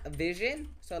block vision,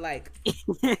 so like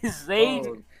Sage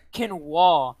Oh. can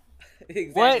wall.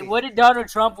 exactly. What did Donald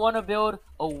Trump want to build?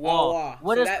 A wall. wall.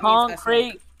 What So is that means a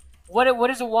concrete? What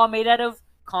is a wall made out of?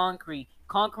 Concrete.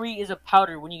 Concrete is a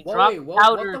powder. When you Whoa, drop wait, what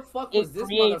powder, the fuck it was this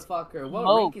creates motherfucker? What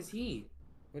smoke. rank is he?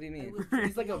 What do you mean?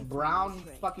 He's like a brown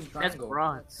fucking That's triangle.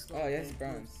 bronze. Oh yes,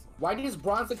 bronze. Why is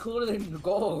bronze look cooler than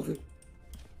gold?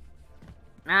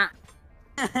 Nah.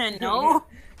 No.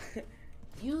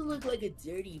 You look like a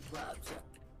dirty blob.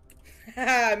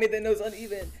 I made the nose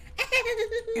uneven.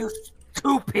 You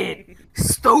stupid.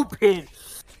 Stupid.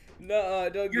 No,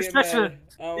 don't You're get such mad. a- I don't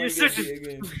you're wanna such get a- beat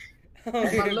again.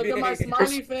 Man, look at my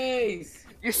smiley face.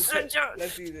 You're such a.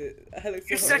 Let's see this. I look so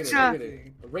You're such Look at a-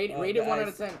 it. Rate Oh, it the 1 out eyes.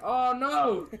 of 10. Oh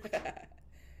no.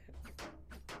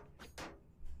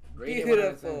 Rate it 1 out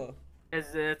of 10. Beautiful.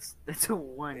 That's a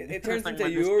one. It turns That's into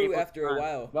like my Yoru staple after a front.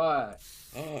 while. But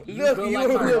Oh, You look, go like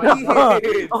Yoru my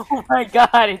weird. Oh my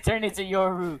god, it turned into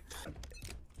Yoru.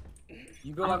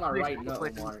 you go like my right I'm nut,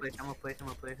 gonna Omar. push, I'm gonna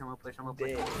push.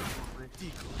 Dead.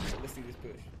 Let's see this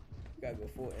push. Gotta go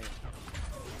full in.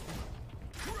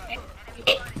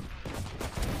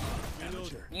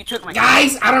 You took my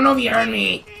Guys, I don't know if you heard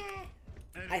me.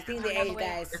 I think the A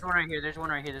guys. There's one right here, there's one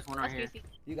right here, there's one right here.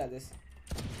 You got this.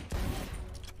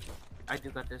 I do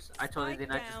got this. I totally did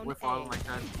not just whiff all of my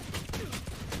shots.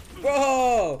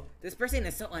 Bro, this person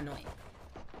is so annoying.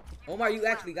 Omar, you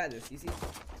actually got this. You see?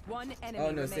 One enemy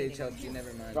Oh no, remaining. Sage helped you.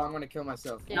 Never mind. Bro, I'm gonna kill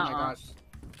myself. Oh Nuh-uh. my gosh.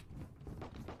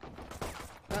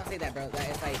 Don't say that, bro. That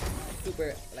is like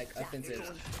super like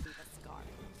offensive.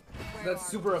 That's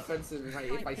super offensive if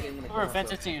I say I'm gonna kill You're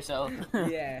offensive myself. to yourself.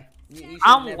 Yeah. You should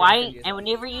I'm never white, offend and yourself.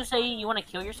 whenever you say you want to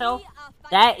kill yourself,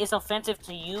 that is offensive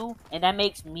to you, and that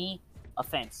makes me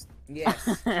offense.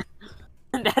 Yes.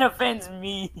 That offends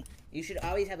me. You should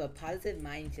always have a positive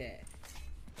mindset.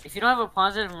 If you don't have a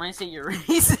positive mindset, you're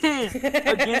racist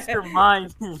against your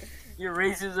mind. You're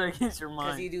racist against your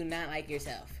Because you mind. do not like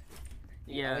yourself.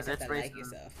 You Yeah, always have that's to like racism.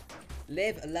 yourself.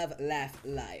 Live, love, laugh,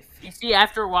 life. You see,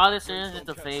 after a while, this turns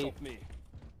into fade.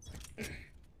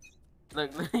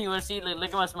 Look, you wanna see? Look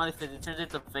at my smiley face. It turns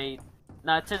into fade.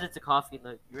 Nah, it turns into coffee.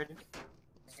 Look, you ready?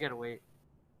 You gotta wait.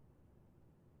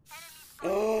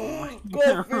 Oh,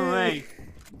 No go way.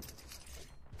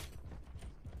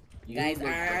 Guys, look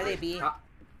are they be?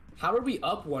 How are we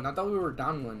up one? I thought we were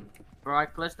down one. Bro, I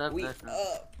clutched up We that time.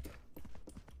 up.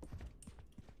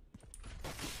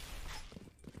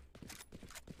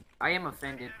 I am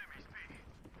offended.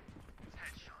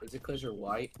 Is it because you're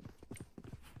white?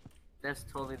 That's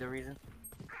totally the reason.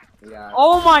 Yeah.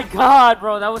 Oh my god,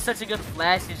 bro, that was such a good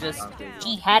flash. It's just Okay.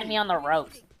 he had me on the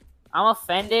ropes. I'm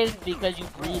offended because you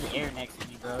breathe air next to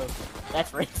me, bro.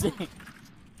 That's racist.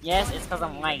 Yes, it's because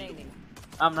I'm white. Remaining.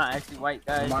 I'm not actually white,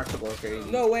 guys. Remarkable, crazy.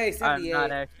 No way, I'm 78.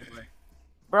 not actually white.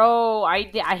 Bro, I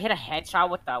hit a headshot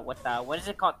with the what is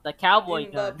it called? The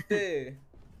cowboy gun. Mbappe.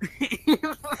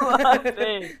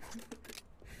 Mbappe.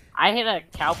 I hit a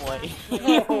cowboy.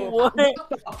 What? What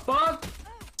the fuck?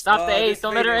 Stop the Oh, ace. this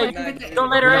Don't let her faded ace. not Don't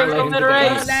let her Not ace. letting Don't let him her get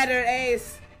the ace. Don't let her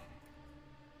ace.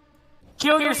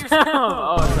 Kill yourself.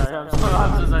 Oh, sorry. I'm so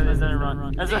sorry. That's nothing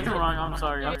wrong. That's nothing wrong. I'm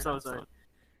sorry. I'm so sorry.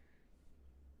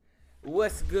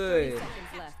 What's good? Seconds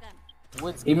left.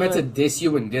 What's He meant to good? diss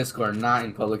you in Discord, not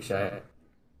in public chat.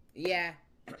 Yeah.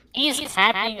 He's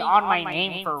tapping on my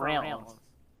name for real.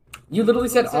 You literally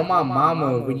said "Oh my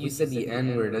mama" when you said the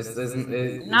N word. This doesn't.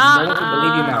 Nah, no one can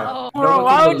believe you now. No Bro, one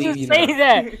why can would you believe say now.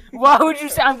 that? Why would you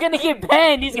say? I'm gonna get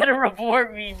banned. He's gonna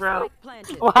report me, bro. Spike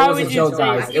planted. Why It was would a you joke, say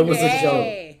guys. that? It was a joke.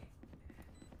 Hey.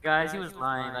 Guys, he was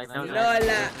lying. Like, that was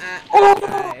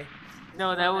Lola.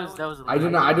 no, that was. A lie.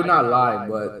 I do not lie,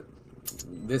 but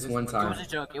this one It time. was a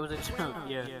joke. It was a joke.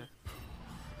 Yeah.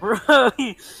 Bro,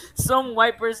 some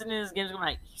white person in this game is gonna be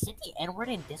like, he said the N word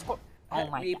in Discord. Oh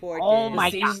my god. Reported. Oh The my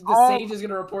sage, god. the Oh, sage is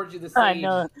gonna report you. The sage.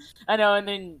 I know, and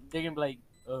then they're gonna be like,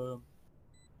 you're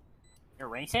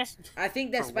racist? I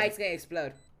think that spike's gonna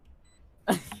explode.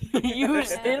 You were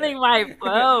stealing my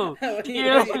flow. What do you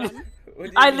You're- mean? What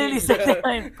do you I mean, literally said bro? that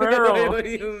in Pearl. What do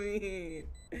you mean?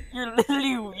 You're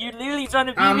literally trying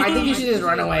to be I think me. you should just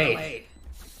run away.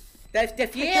 That's the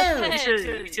fuse.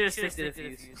 You should stick to the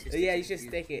fuse. Yeah, you should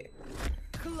stick it.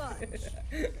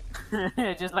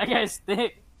 Just like I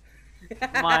stick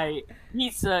my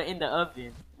pizza in the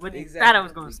oven. What is Exactly. that I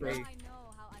was gonna say? I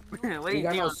know how What do You you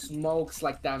got no think? smokes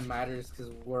like that matters because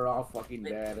we're all fucking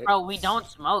dead. Bro, we don't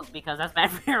smoke because that's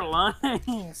bad for your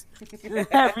lungs.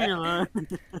 Bad for your lungs.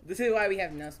 This is why we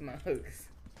have no smokes.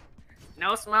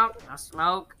 No smoke, no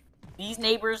smoke. These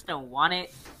neighbors don't want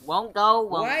it. Won't go,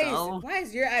 won't go. Why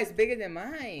is your eyes bigger than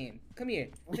mine? Come here.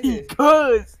 Look at this.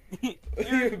 Cause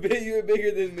You're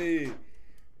bigger than me.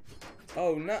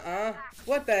 Oh, nuh-uh.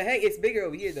 What the heck? It's bigger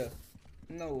over here, though.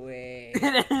 No way.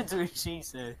 that's what she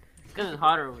said. Cause it's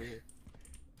hotter over here.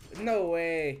 No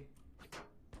way.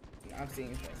 I'm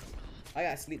seeing this. I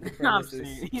got sleep I'm paralysis.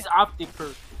 saying, he's optic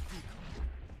perk.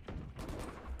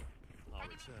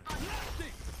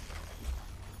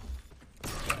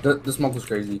 The smoke was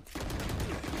crazy.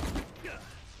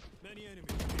 Many enemies.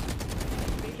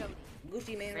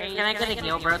 Gucci man. Hey, can I get a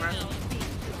heal, bro?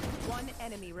 One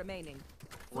enemy remaining.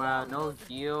 Wow, no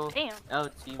heal. Damn. Oh,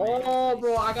 teammate. Oh,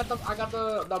 bro, I got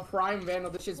the prime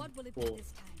vandal. This shit's What will it be cool.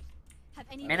 this time? Have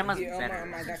any Minimum- Here, better.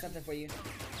 Omar, I got something for you.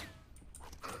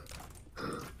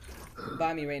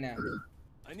 Buy me right now.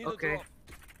 I need Okay. a drop.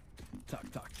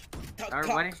 Tuck, tuck. Talk, Or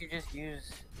talk. why didn't you just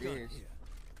use this?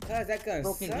 Cause that gun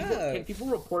Bro, can sucks. people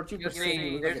report you for saying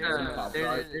you look There's like an a, cop,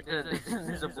 right?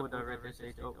 there's a bulldog right there.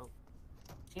 Sage. Oh.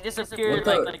 He disappeared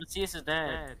What the- like see his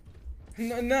dad.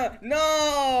 No, no, That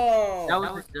no!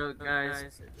 was the joke,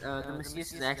 guys. The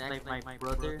Messias is actually like my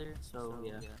brother, so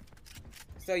yeah.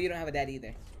 So you don't have a dad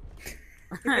either.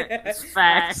 It's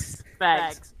facts.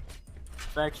 Facts.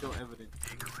 Factual evidence.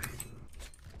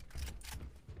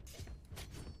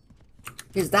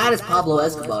 His dad is Pablo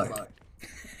Escobar.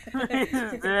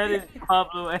 That is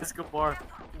Pablo Escobar,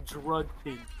 drug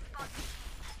pig.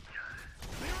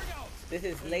 This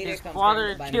is later His father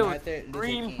confirmed by killed Martha Luther 3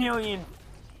 King. million.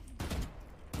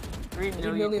 3 3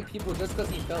 million. million people just because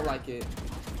he felt like it.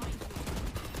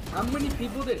 How many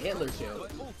people did Hitler kill?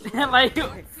 Like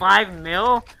 5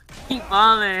 mil? Keep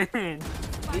falling.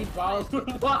 He followed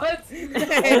what?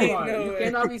 Hey, Hold on, no you way.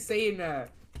 cannot be saying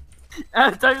that.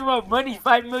 I'm talking about money,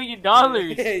 $5 million.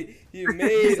 Hey, you He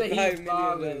made said he's $5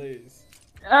 bombing. million.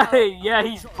 Hey, yeah,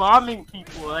 he's bombing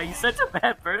people. Like, he's such a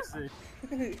bad person.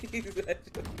 He's such a-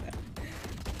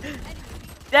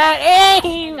 That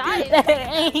aim! Got it. That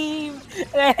aim!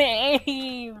 That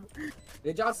aim!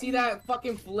 Did y'all see that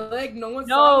fucking flick? No one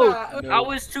No, saw that. I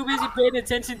was too busy paying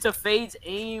attention to Fade's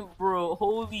aim, bro.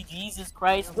 Holy Jesus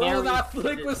Christ, Bro, Mary. that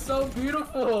flick was so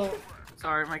beautiful.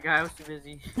 Sorry, my guy, I was too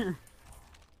busy.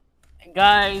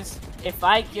 Guys, if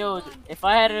I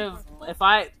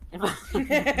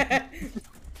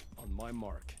On my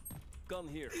mark. Gun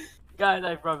here. guys,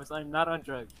 I promise, I'm not on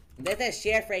drugs. That's a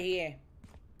chef right here.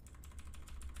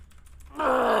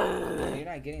 You're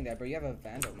not getting that, bro. You have a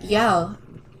vandal, man. Yo.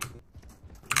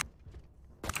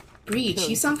 Breach,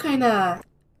 you sound kinda...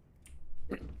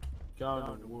 John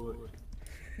on wood.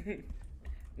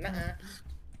 Nuh-uh.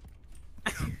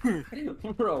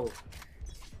 Bro.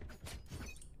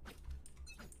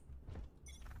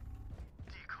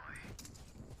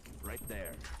 Right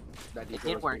there. That It decoy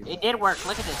did was work. crazy. It did work.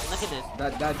 Look at this. Look at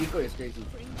this. That decoy is crazy.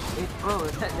 Bro,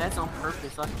 that's on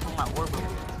purpose. So I can put my orb over there.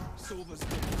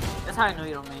 That's how I know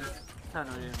you don't mean. That's how I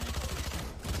know you don't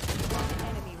mean.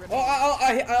 Enemy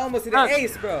remaining. I almost hit an Look,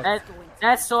 ace, bro.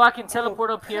 That's so I can teleport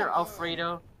up here,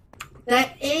 Alfredo.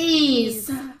 That ace!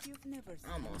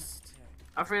 Almost.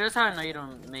 Alfredo, that's how I know you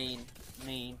don't mean.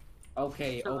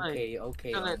 Okay, So, like, okay,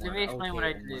 okay. So let Omar, me explain what I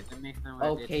okay, Omar. did. Let me explain what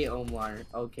I did. Okay, Omar.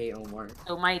 Okay, Omar.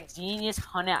 So my genius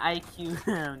 100 IQ.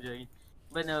 I'm joking.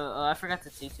 But no, I forgot to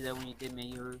teach you that when you did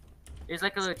me. There's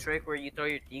like a little trick where you throw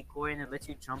your decoy and it lets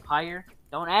you jump higher.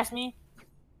 Don't ask me.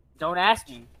 Don't ask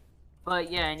me. But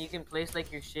yeah, and you can place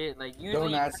like your shit. Like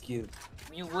usually Don't ask you.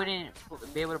 you wouldn't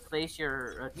be able to place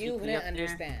your You TP wouldn't up there,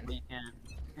 understand. but you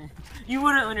can. You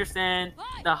wouldn't understand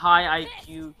the high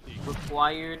IQ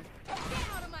required. Get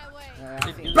out of my way.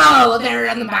 to do Bro, they're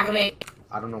on the back of me.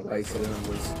 I don't know why he said it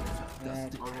was.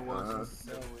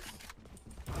 Overwatch.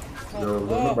 Yo,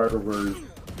 oh, better word.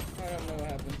 I don't know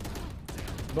what happened.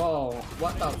 Bro,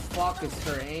 what the fuck is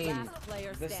her aim? Last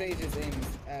player The standing. Sage's aim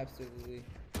is absolutely.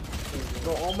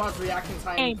 Bro, Omar's reaction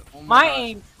time. Aim, Oh my gosh.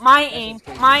 aim, my That's aim, just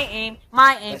crazy. my aim,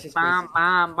 my aim, That's just bomb, crazy.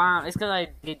 bomb, bomb. It's because I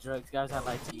did drugs, guys. I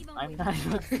like to eat. I'm not.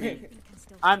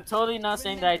 I'm totally not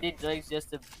saying that I did drugs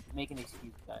just to make an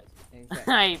excuse, guys.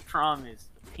 Exactly. I promise.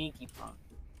 Pinky promise.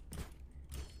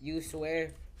 You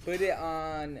swear? Put it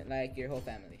on like your whole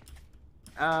family.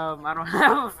 I don't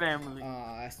have a family.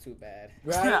 Oh, that's too bad.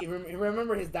 Right?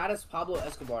 Remember, his dad is Pablo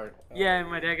Escobar. Yeah, and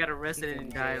my dad got arrested He's in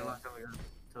and died a jail. long time ago.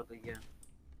 Totally, yeah.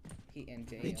 He in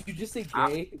jail. Did you just say Ah.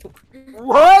 gay?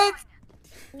 What?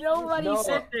 Nobody No.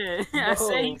 said that. I No,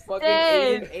 said he fucking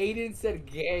said. Aiden said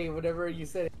gay. Whatever you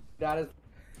said, that is.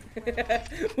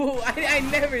 Well, I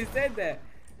never said that.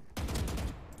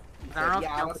 I don't know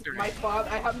Yeah, if that's you're my right. father.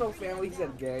 I have no family. He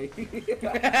said gay.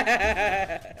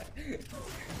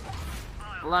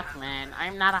 Look, man,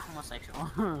 I'm not a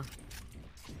homosexual.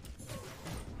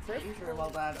 Pretty sure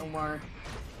about that, Omar.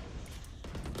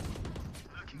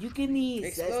 You can eat.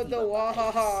 Explode the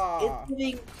wall. It's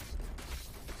giving.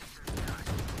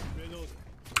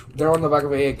 They're on the back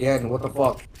of A again. What the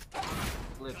fuck?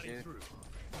 Flip, dude.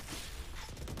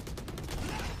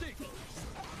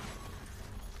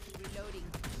 Reloading.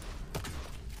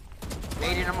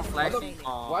 Aiden, I'm a flashing.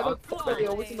 Why the fuck are they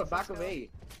always in the back of A?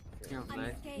 I'm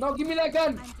flash. No, give me that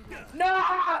gun. No.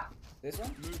 This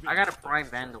one? I got a prime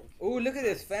vandal. Ooh, look at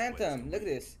this phantom. Look at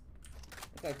this.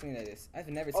 Look how clean that is. I've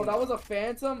never seen Oh, that was a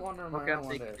phantom. Oh, never mind. Okay, I I'm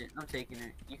want taking it. it. I'm taking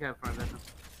it. You can have prime vandal.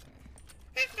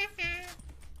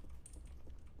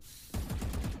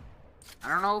 I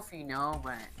don't know if you know,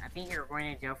 but I think you're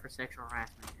going to jail for sexual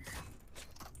harassment.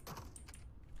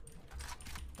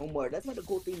 Omar, that's not a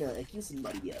cool thing to accuse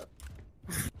somebody of.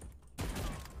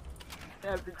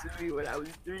 Happened to me when I was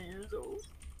 3 years old.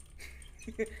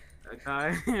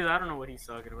 I don't know what he's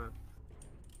talking about.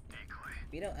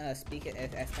 We don't speak it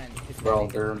as kind of Bro,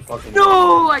 Hispanic. they're fucking.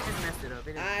 No, I just messed it up.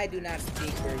 I do not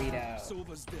speak burrito.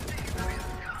 Sova's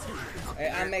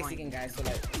dead. I'm Mexican, guys, so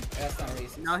like that's not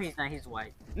racist. No, he's not. He's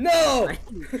white. No.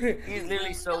 He's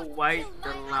literally so white,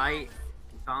 the light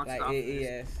bounced Like off.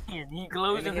 yes. And he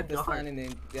glows And in then the hit the sun, dark. and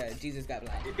then yeah, Jesus got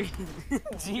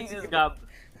blind. Jesus got.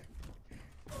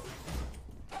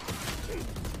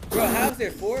 Bro, how's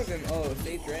there 4 of them? Oh,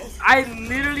 safe dress. I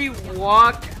literally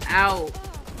walked out.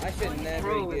 I should never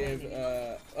Bro. give.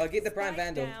 Get the prime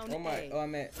vandal. down Oh my. A. Oh, I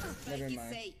meant. Never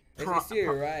mind. It's Pri- to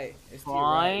your right. It's to your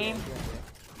right. Prime?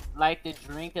 Like the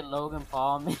drink that Logan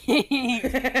Paul made.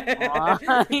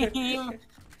 Prime.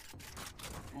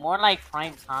 More like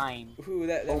prime time. Ooh,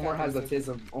 that Omar has the phantom's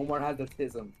tism. Omar has the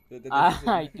tism. the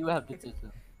I do have the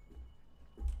tism.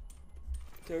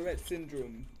 Tourette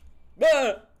syndrome.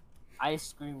 Bah! I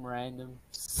scream random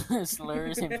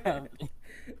slurs in public.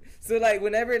 So like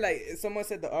whenever like someone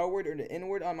said the R word or the N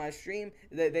word on my stream,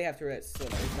 they have Tourette's, so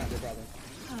like, it's not their problem.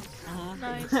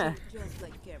 Nice. Just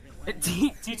like everyone.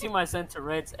 Teaching my son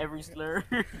Tourette's every slur.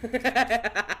 You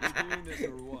doing this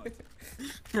or what?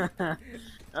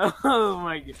 Oh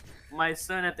my god. My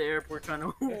son at the airport trying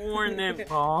to warn them,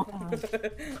 Paul.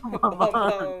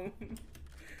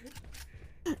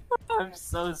 I'm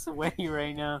so sweaty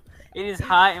right now. It is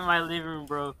hot in my living room,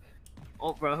 bro.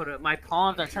 Oh, bro, hold up. My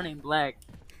palms are turning black.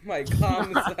 My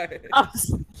palms are.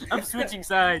 I'm switching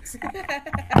sides.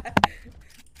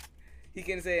 He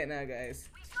can say it now, guys.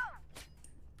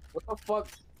 What the fuck?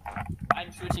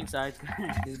 I'm switching sides.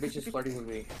 This bitch is flirting with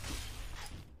me.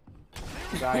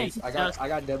 Guys, I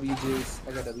got W juice.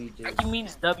 I got W juice. He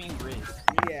means W wrist.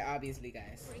 Yeah, obviously,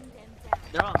 guys.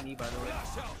 They're on me, by the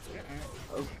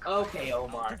way. Okay,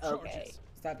 Omar. Okay.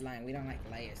 Stop lying. We don't like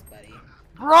liars, buddy.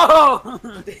 Bro!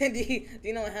 do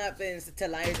you know what happens to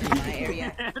liars in my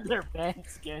area? Their band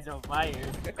skins on fire.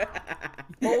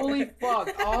 Holy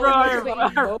fuck! All Bro, of our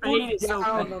us are fate is so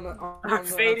down bad. on the- Our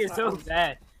fate is so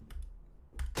bad.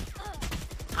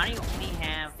 How do you only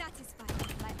have?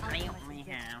 Satisfied. How do you only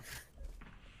have?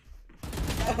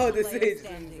 Oh, this Player is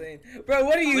standing. insane. Bro,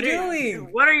 what are you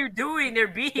doing? What are you doing? They're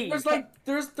B.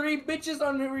 There's 3 bitches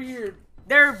on over here.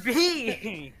 They're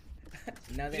B.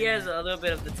 No, He has a little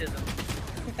bit of the tism.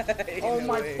 Oh no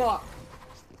my way. fuck!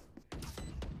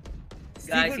 Steve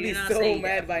Guys, would you be did not so say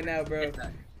mad that. by now, bro.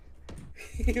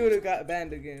 He would have got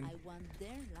banned again. I want their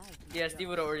life. Yeah, Steve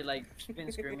would already like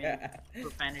been screaming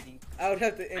profanity. I would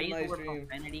have to I end use my the word stream.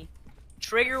 profanity.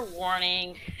 Trigger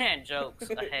warning and jokes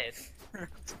ahead.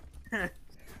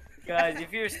 Guys,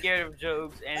 if you're scared of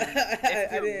jokes and I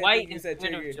if you're didn't white think you and said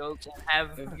scared of trigger. jokes and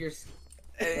have If you're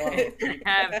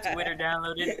have Twitter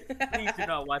downloaded, please do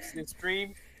not watch this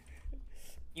stream.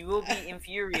 You will be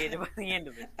infuriated by the end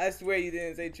of it. I swear you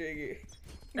didn't say trigger.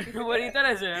 What do you thought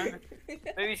I said? Huh?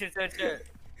 Maybe you should search that.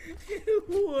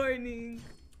 Warning.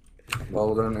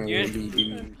 Golden You're-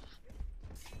 ABD.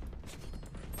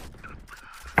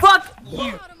 Fuck you!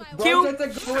 Out of my way. Bro, Kill-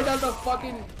 that's a go without the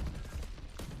fucking.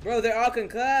 Bro, they're all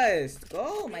concussed.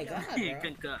 Oh my god, bro.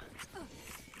 Concussed.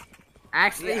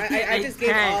 Actually, Yeah, I they just gave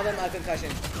can. all of them a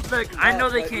concussion. Look, I know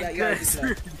they but can't you're too cuss.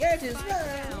 slow. You're too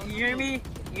slow. You hear me?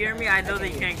 You hear me? I know they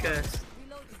can't cuss.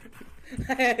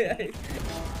 I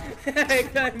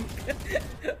can't.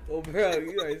 Oh, bro,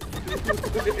 you are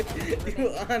stupid. You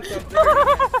on something.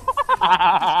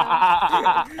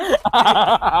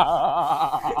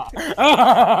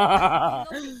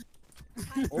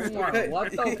 Omar,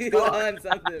 what the You fuck? on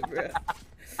something, bro.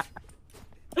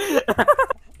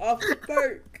 Off the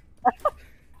perk.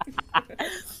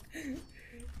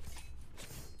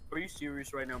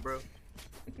 face right now, bro.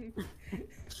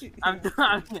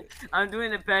 I'm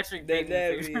doing the Patrick There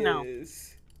Bateman face right now. he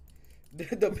is.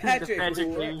 The Patrick. Patrick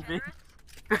who? Bateman.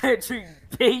 Patrick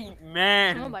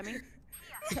Bateman. Come on, by me.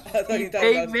 I thought you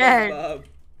talking Big about man.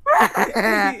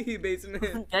 SpongeBob. He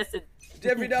basement. That's it.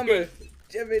 Jeffrey Dahmer.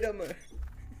 Jeffrey Dahmer.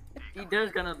 He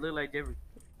does kind of look like Jeffrey.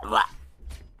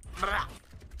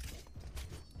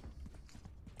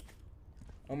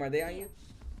 Omar, are they on you?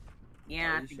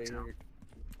 Yeah, Are I you think sure? so.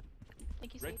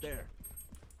 Thank you, Right Sage. there.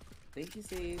 Thank you,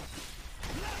 Sage.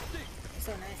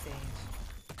 So nice, Sage.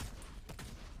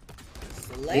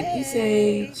 Slay. Thank you,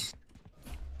 Sage.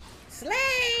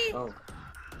 Slay. Oh.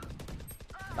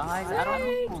 Guys, I don't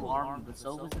know who armed, but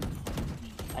so was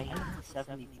the I hit the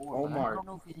 74. but I Omar. don't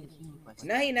know if it is you. But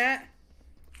No, he not.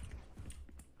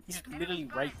 he's literally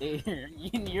right there.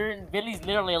 You're Billy's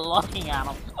literally looking at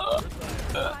him.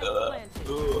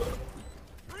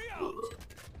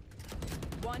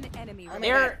 One enemy Oh my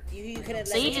There- God. You could have let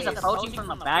Sage me is ace. approaching from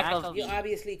the back of You you.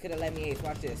 obviously could have let me ace.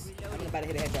 Watch this. I'm about to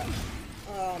hit a headshot.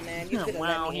 Oh man, you could have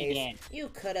Wow, let me he ace. You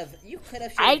could have.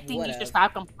 I think you should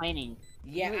stop complaining.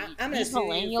 Yeah, You- I'm gonna these sue you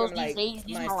millennials from like these days,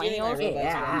 these my stealing my millennials, Robux.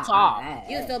 Yeah. you stop.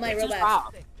 You stole my Just Robux.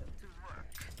 stop.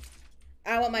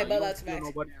 I want my Robux back.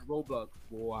 Nobody in Roblox,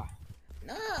 boy.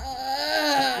 No.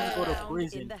 You go to Round in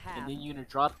prison, the half. and then you're gonna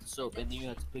drop the soap, and then you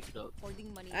have to pick it up.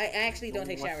 Holding money. I actually don't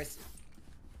take What? showers.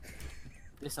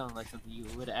 This sounds like something you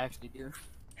would actually do.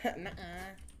 Nuh-uh.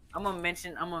 I'm gonna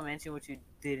mention what you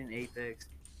did in Apex,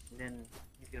 and then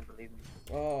he's gonna believe me.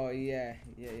 Oh yeah.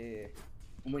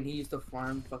 When he used to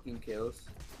farm fucking kills.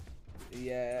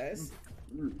 Yes.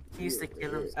 He used to kill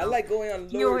himself. I like going on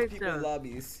Yo, lower it's, people's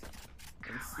lobbies.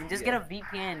 And just get a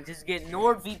VPN. Just get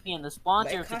NordVPN, the But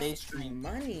sponsor it of today's costs stream.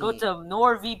 money. Go to It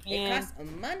NordVPN costs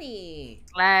money.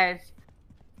 /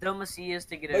 Domicius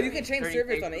to get a. Oh, you can change 30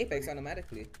 servers pay- on Apex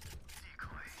automatically.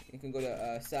 You can go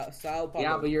to Sao Paulo.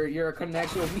 Yeah, but your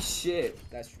connection will be shit.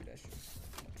 That's true. That's true.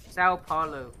 Sao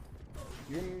Paulo.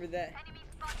 You remember that?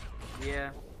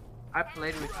 Yeah. I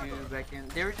played with you back then.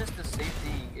 They were just the same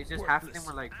thing. It's just half of them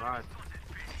were like bots.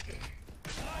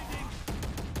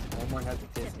 Omar has to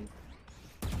kiss me.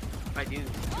 I do.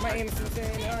 My aim is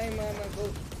insane. I'm on a go.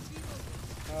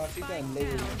 Oh, she's done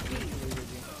later.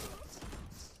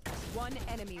 One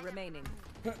enemy remaining.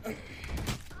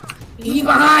 He's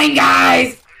behind,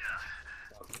 guys!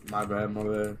 My bad, my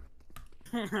bad.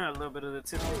 A little bit of the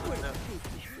two.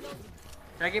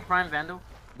 Should I get Prime Vandal?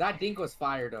 That dink was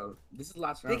fire though. This is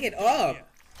last round. Pick it up.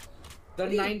 The What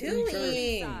are you 93 curse.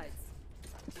 doing? Sides.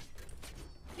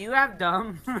 Do you have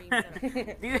dumb?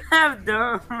 Do you have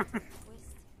dumb?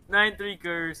 9-3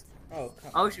 curse. Oh,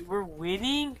 come Oh shit, we're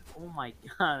winning? Oh my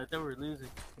god, I thought we were losing.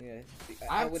 Yeah.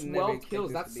 I have would never 12 expect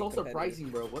kills. this That's to be so competitive. surprising,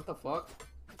 bro. What the fuck?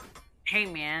 Hey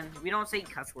man, we don't say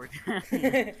cuss words.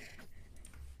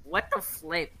 What the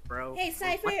flip, bro? Hey,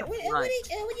 Cypher, What the would flip?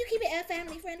 you keep it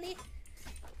family friendly?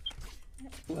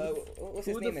 What's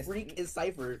his Who name? the freak is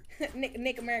Cypher?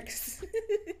 Nick Merckx.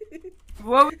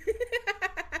 What?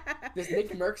 Does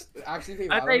Nick Merckx actually play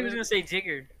I thought he was Valorant? gonna say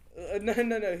Jigger. No,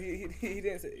 he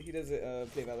didn't. He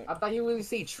doesn't play Valorant. I thought he was gonna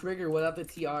say Trigger without the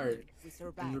TR We and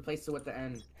survived. replace it with the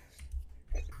N.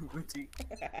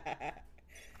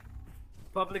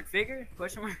 Public figure?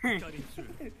 Question mark.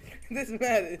 This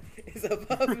man is a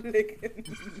public.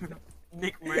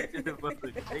 Nick Merckx is a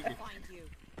public figure. Find you.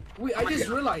 Wait, I just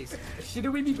realized.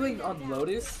 Shouldn't we be playing on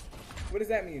Lotus? What does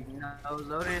that mean? No,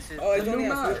 Lotus is. Oh, it's The only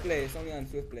new on map. Swift Play. It's only on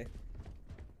Swift Play.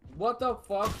 What the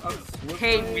fuck?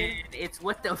 Hey man, it's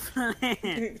what the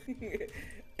flip.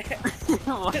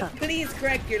 Please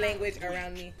correct your language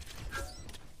around me.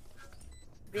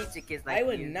 Basic is like I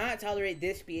would you. not tolerate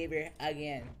this behavior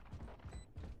again.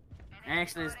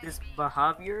 Actually, is this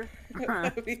behavior?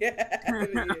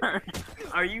 Yeah.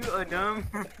 Are you a dumb?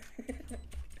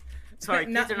 Sorry,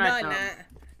 kids Not- are not dumb. not.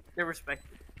 They're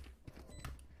respected.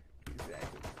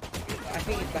 Exactly. I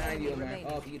think he's behind you, Omar.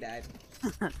 Oh, you died.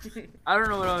 I don't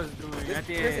know what I was doing. I This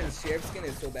did. person's sheriff skin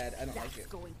is so bad. I don't like it.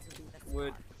 Going to be the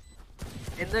Would.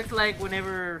 It looked like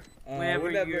whenever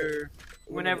whenever- you're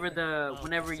whenever the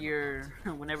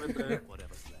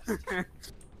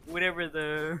whenever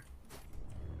the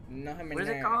No, how many what is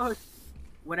it nerds? called?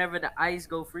 Whenever the ice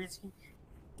go freezing.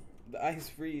 The ice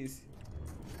freeze.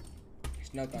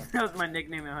 Snow cone. That was my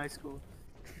nickname in high school.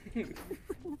 I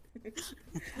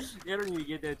don't even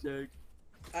get that joke.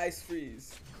 Ice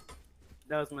freeze.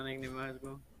 That was my nickname in high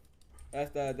school.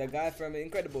 That's the guy from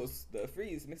Incredibles. The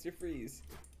Freeze, Mr. Freeze.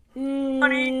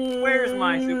 Honey, where's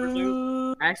my super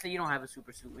suit? Actually, you don't have a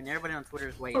super suit, and everybody on Twitter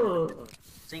is waiting,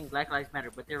 saying Black Lives Matter,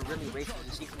 but they're really racist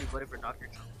and secretly voted for Dr.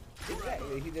 Trump.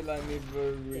 Exactly. He did like me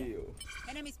for real.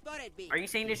 Enemy spotted B. Are you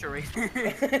saying this or right?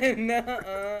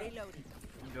 Nuh-uh. Reloading.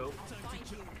 Nope.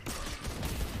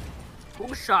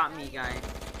 Who shot me, guy?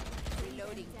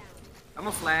 Reloading. I'm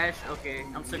a flash. Okay,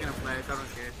 I'm still gonna flash. I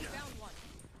don't care.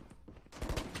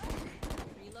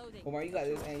 Reloading. Omar, you got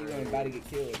this, and you're about to get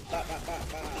killed. Bop, bop,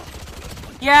 bop, bop.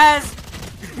 Yes.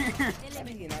 I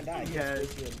think you not die.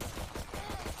 Yes.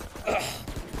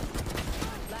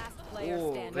 Last player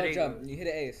Ooh, standing. Clutch up. You hit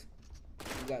an ace.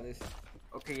 You got this.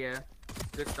 Okay, yeah.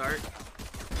 Good start.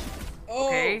 Oh!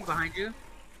 Okay, behind you.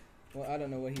 Well, I don't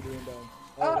know what he doing though.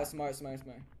 Oh, that's smart.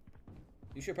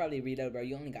 You should probably reload, bro.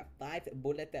 You only got 5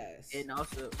 bullets. And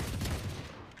also,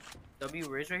 W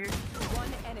Riz right here.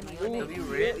 One enemy Ooh, remaining. W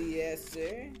Riz. Yes,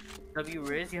 sir. W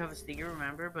Riz, you have a stinger,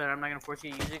 remember? But I'm not gonna force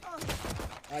you to use it.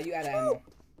 You out of ammo.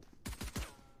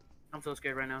 I'm so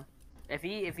scared right now. If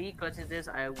he clutches this,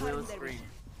 I will scream.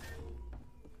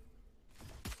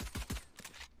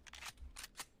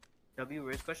 W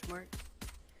Riz question mark?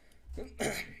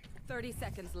 30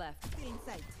 seconds left. Feeling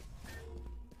sight.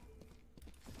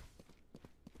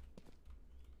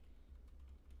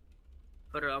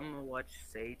 Hold on, I'm gonna watch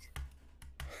Sage.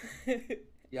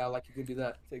 Yeah, like you could do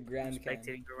that. It's a grand cam.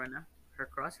 Spectating her right now. Her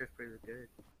crosshair's pretty good.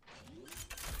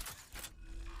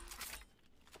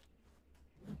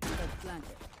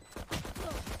 Planted.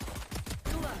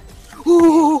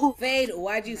 Fade,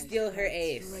 why'd you steal her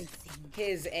ace?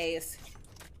 His ace.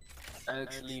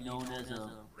 Actually known as a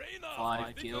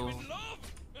 5 kill.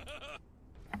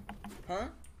 Huh?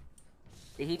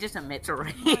 Did he just admit to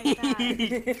raid?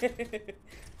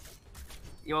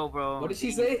 Yo, bro. What did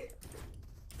she say?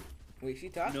 Wait, she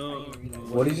talked? No.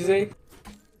 What did you say?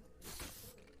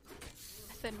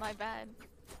 I said my bad.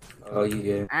 Oh, you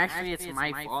get Actually, it's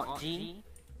my fault, G.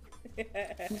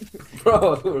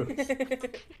 bro.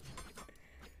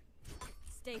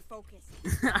 Stay focused.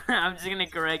 I'm just gonna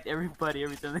correct everybody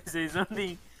every time they say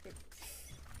something.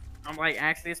 I'm like,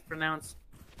 actually, it's pronounced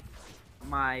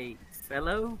my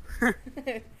fellow. I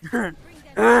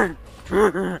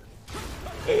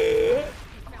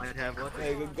might have what?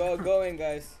 Hey, go in,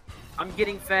 guys. I'm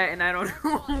getting fat and I don't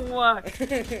know why.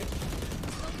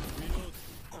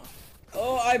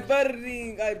 Oh, I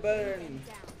burn.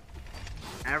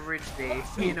 Average day,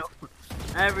 you know.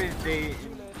 Average day.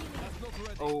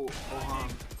 Oh,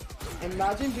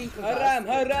 Imagine being Haram.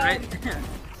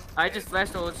 I just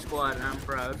flashed the whole squad and I'm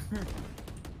proud. One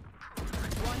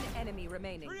enemy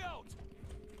remaining.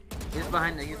 He's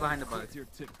behind the box. You're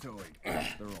tiptoeing. They're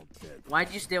all dead.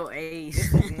 Why'd you steal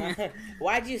Ace?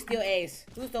 Why'd you steal ace?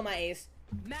 Who stole my ace?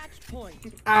 Match point.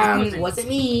 Wasn't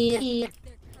me.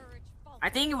 I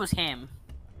think it was him.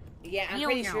 Yeah, I'm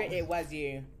pretty sure it was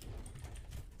you.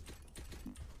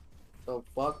 The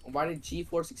fuck? Why did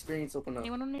G-Force Experience open up?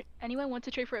 Anyone want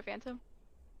to trade for a Phantom?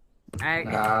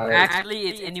 Actually,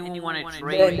 it's anyone want to The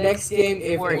trade. next game,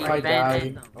 if Or I die.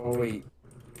 Phantom. Oh wait.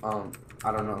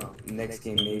 I don't know. Next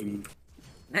game maybe.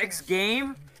 Next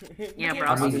game? Yeah, bro.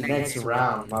 I I'll mean see the you next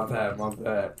round. My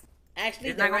bad. Actually,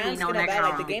 It's the not gonna be round's no gonna next about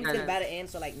like round the game's because- about to end,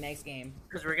 so like next game.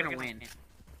 Because we're gonna win.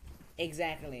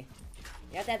 Exactly.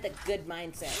 You have to have the good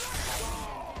mindset.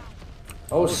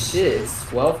 Oh shit! It's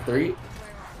 12-3.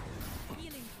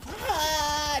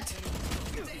 What?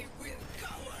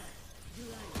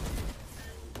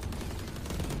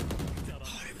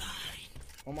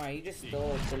 Omar, you just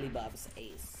stole Billy Bob's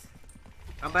ace.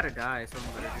 I'm about to die, so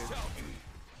I'm better do.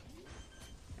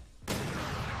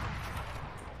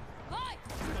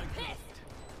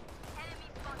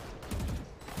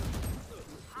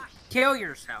 Kill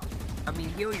yourself. I mean,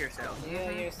 heal yourself.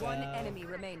 One enemy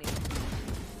remaining.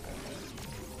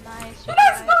 Nice.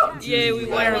 Yeah, we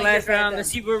won our last round. Let's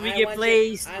see where we get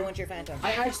placed. I want your phantom.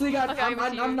 I actually got. Okay, I'm I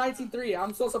see you. 19-3.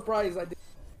 I'm so surprised. I did.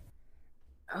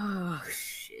 Oh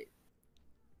shit.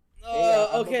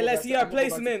 Okay, let's see our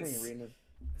placements.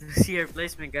 Let's see our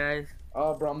placement, guys.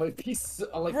 Oh, bro, I'm gonna be so,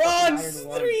 like Bronze fucking Iron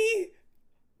 1. 3.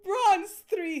 Bronze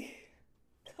 3.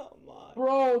 Come on.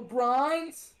 Bro,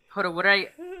 bronze. Hold on, what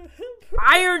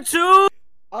Iron 2!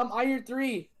 I'm Iron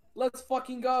 3. Let's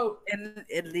fucking go. And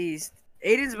at least.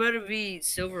 Aiden's about to be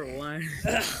silver 1.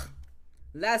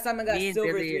 Last time I got Me and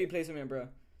silver Billy- 3 placement, bro.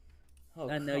 Oh,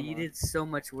 I know, come you on. did so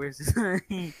much worse.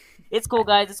 It's cool,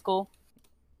 guys, it's cool.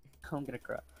 I'm gonna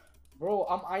cry. Bro,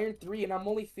 I'm Iron 3 and I'm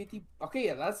only 50. Okay,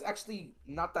 yeah, that's actually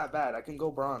not that bad. I can go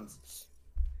bronze.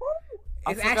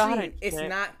 I It's forgot how actually, to it's check.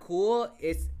 not cool.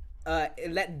 It's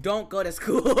don't go to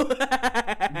school.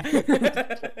 That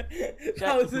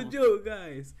was a joke,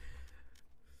 guys.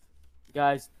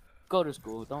 Guys, go to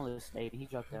school. Don't listen to Aiden. He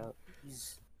dropped out.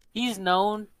 He's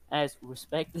known as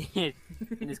respected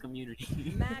in this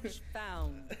community. Match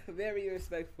found. Very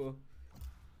respectful.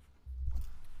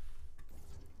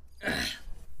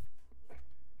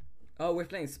 Oh, we're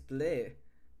playing split.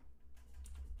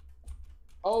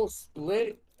 Oh,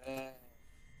 split.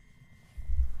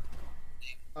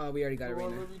 Oh, we already got a What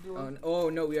arena. are we doing? Oh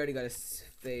no, we already got a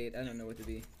fade. I don't know what to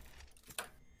be.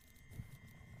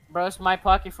 Bro, it's my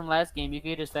pocket from last game. You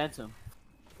can just phantom.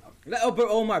 Oh, bro,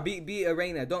 Omar, be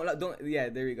arena. Don't. Yeah,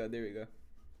 there we go. There we go.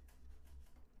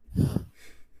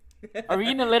 Are we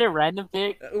gonna let it random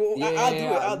pick? I'll do it.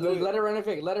 I'll do it. Let it random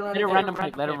pick. Let it Let it random random pick.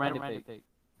 pick. Let him random pick.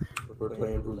 We're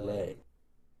playing roulette.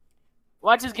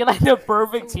 Watch us get like the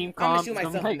perfect team I'm gonna comp. shoot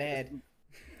myself in the head.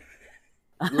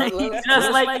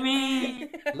 Just like me.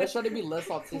 Let's try to be less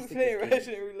autistic. Play this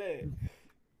game. Russian roulette.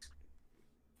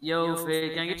 Yo,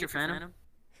 Fig, can I get your phantom?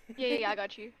 Yeah, I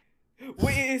got you.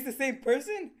 Wait, it's the same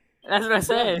person? That's what I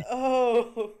said.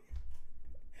 Oh.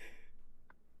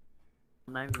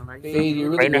 Fade, you're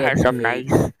really good at me,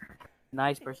 Fade.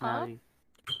 Nice personality.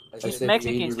 I She's said,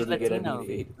 Mexican. Fade, She's you're really good at Latino. me,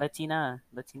 Fade. Latina.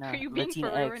 Are you being for Latina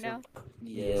real X. right now?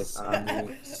 Yes, I'm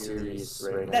being serious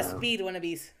right The now. speed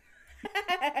wannabes.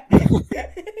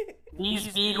 These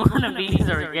speed wannabes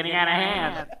are getting out of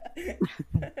hand.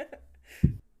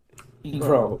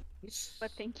 Bro.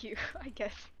 But thank you, I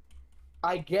guess.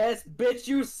 I guess, bitch,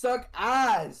 you suck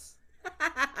ass.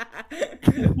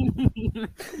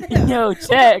 Yo,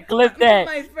 chat, clip that.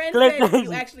 My friend Clip said that.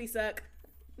 you actually suck.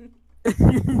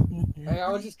 Hey, I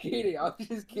was just kidding.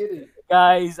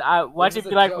 Guys, I watch This it is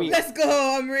be a like joke. we. Let's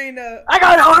go, I'm Rena. I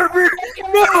got Harvard.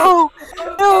 No.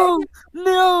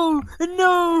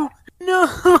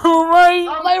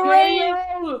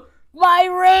 My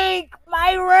rank.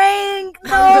 My rank.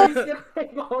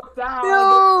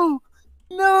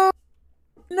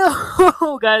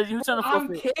 No. Guys, who's on the I'm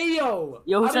forfeit? KO.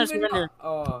 Yo, who's I trying don't to even surrender?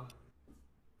 know-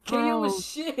 KO Bro. is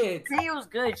shit. KO's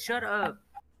good. Shut up.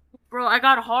 Bro, I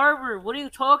got Harvard. What are you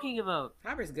talking about?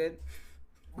 Harper's good.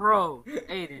 Bro,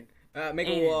 Aiden. Make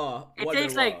Aiden. a wall. It Water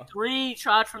takes wall. like 3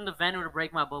 shots from the vendor to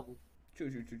break my bubble.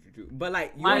 True. But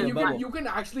like, you Why in the you bubble. You can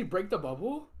actually break the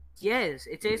bubble? Yes,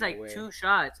 it takes No like way. 2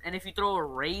 shots. And if you throw a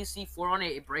raised C4 on it,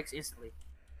 it breaks instantly.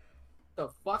 The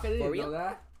fuck, I didn't For real? know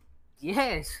that.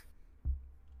 Yes.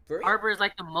 For real? Harper is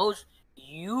like the most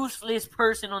useless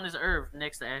person on this earth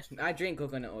next to Ashton. I drink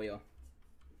coconut oil.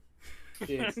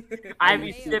 I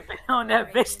be sipping on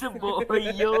that vegetable,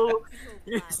 yo.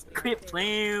 Just quit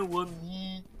playing with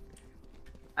me.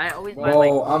 I always buy like.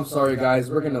 Oh, I'm sorry,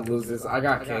 guys. We're gonna lose this. I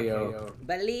got KO.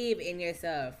 Believe in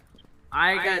yourself.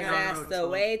 I got That's the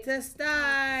way to start,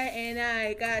 and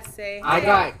I got say. I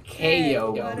got hey,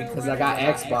 KO gonna because work I got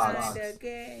it Xbox. out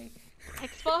again.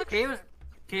 Xbox?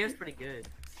 KO's pretty good.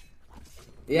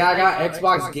 Yeah, I got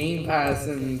Xbox Game Pass,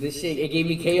 and this shit, it gave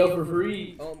me KO for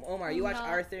free. Omar, you watch No.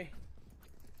 Arthur?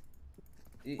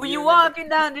 When you remember- walking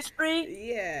down the street,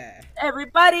 Yeah.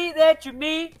 everybody that you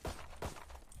meet,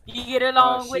 you get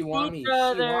along she with want each me. She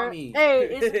other. want me.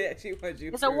 Hey, She wants you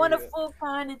it's for a real. wonderful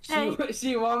kind of thing.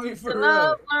 She want me for To real.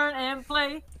 love, learn, and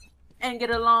play, and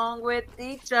get along with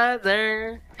each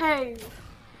other. Hey,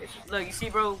 look, you see,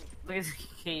 bro. Look at this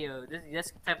KO.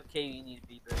 That's the type of KO you need to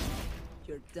be, bro.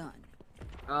 You're done.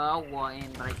 I'll wall in,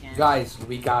 but I can't. Guys,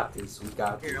 we got this. We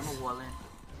got Here, this. I'm a wall in.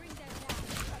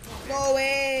 No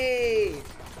way!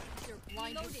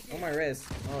 Oh my wrist.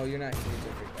 Oh, you're not shooting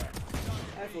like that.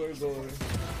 I thought going.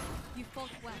 You fought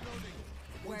well.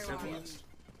 Where are you?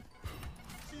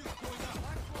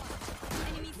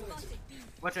 Enemy spotted.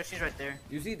 Watch out, she's right there.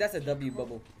 You see, that's a W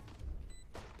bubble.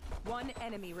 One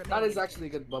enemy remaining. That is actually a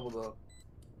good bubble, though.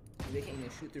 They can't even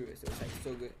shoot through it, so it's like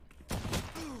so good.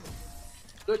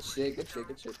 Good shit, good shit,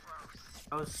 good shit.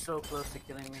 I was so close to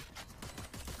killing me.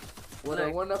 What a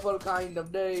wonderful kind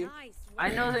of day. Nice. I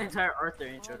know the entire Arthur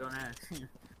intro, don't ask.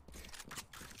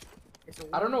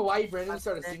 I don't know why you randomly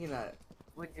started singing that.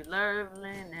 Would you learn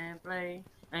and play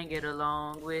and get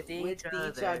along with each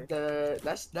other?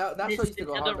 That's that show used to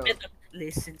go hard though. rhythm.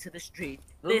 Listen to the street.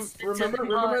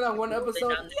 Remember that one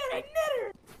episode?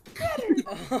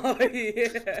 Oh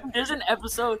yeah. There's an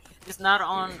episode. It's not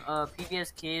on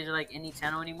PBS Kids or like any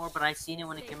channel anymore, but I seen it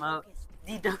when it came out.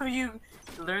 DW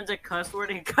learns a cuss word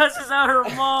and cusses out her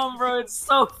mom, bro. It's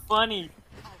so funny.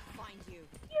 I'll find you.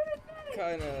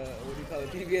 Kinda, what do you call it?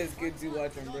 PBS kids you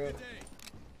watching, bro.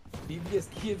 PBS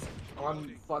Kids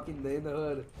on fucking In the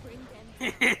Hood.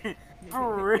 Bring them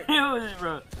For real,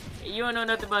 bro. You don't know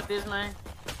nothing about this, man.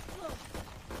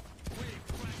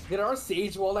 Did our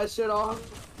Sage wall that shit off?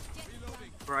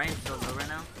 Bro, I am so low right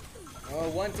now. Oh,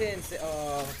 110.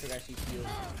 Oh, I forgot she healed.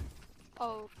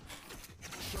 Oh,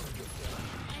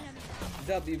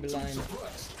 W blind.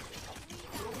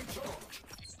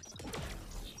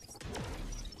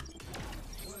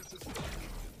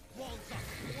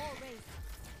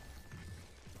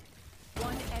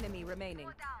 remaining.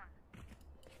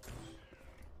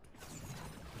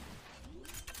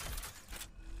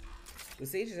 The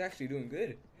Sage is actually doing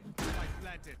good.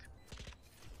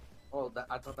 Oh,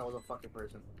 I thought that was a fucking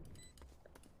person.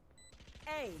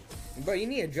 Hey. Bro, you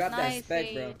need to drop that Nice,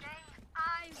 spec, bro. Sage.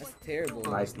 That's terrible.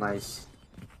 Nice, nice.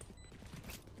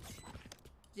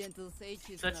 Gentle Sage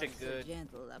is Such not a so good,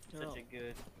 gentle after all. such a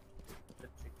good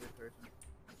person.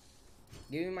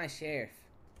 Give me my sheriff.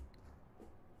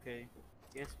 Okay.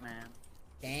 Yes, ma'am.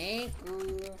 Thank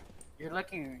you. You're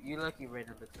lucky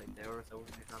Raiden looks like that, or else I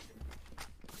wouldn't be talking.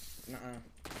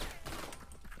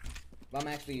 But I'm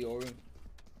actually Yoru.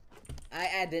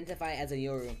 I identify as a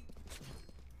Yoru.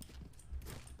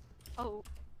 Oh,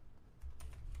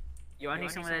 Yo, I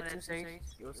need some of that too, Sage.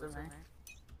 Yo, what's up, man?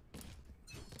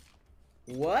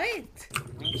 What?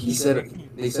 He said,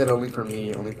 they said only for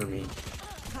me, only for me.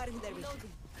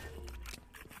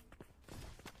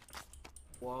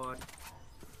 What?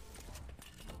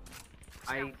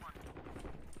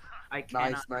 I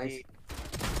cannot Nice. be-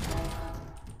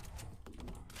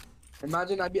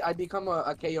 Imagine I become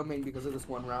a KO main because of this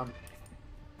one round.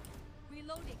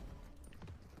 Reloading.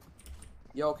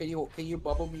 Yo, can you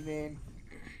bubble me, man?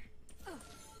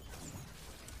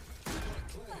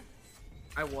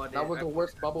 I want That it. was the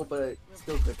worst bubble, but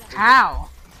still good. How?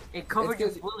 It covered your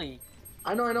It's 'cause- fully.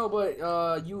 I know, but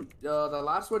the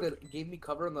last one that gave me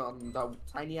cover in the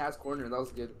tiny ass corner, that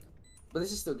was good. But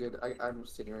this is still good. I'm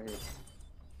sitting right here.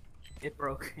 It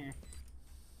broke.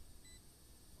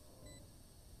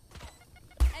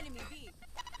 Enemy B.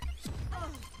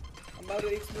 I'm about to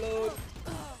explode.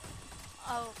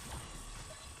 oh.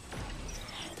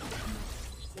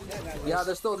 Yeah,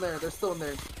 they're still in there. They're still in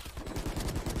there.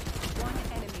 One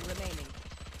enemy remaining.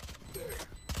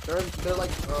 They're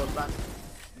like back.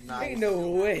 Nice. Ain't no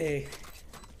way.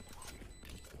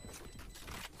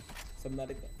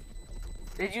 Somebody.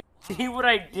 Did you see what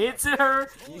I did to her?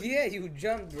 Yeah, you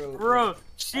jumped, bro. Bro,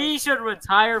 she should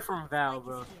retire from Val,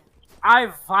 bro.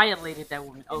 I violated that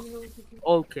woman.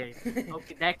 Okay,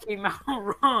 that came out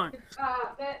wrong.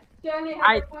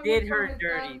 I did her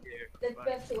dirty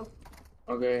there.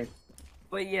 Okay.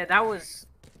 But yeah, that was,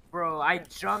 bro. I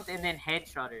jumped and then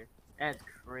headshot her. That's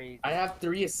crazy. I have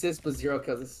 3 assists but 0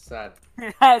 kills. This is sad.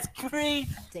 That's crazy.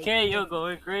 Okay, you're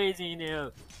going crazy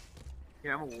now.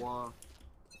 Here, I'm a wall.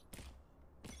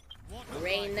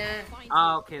 Reina.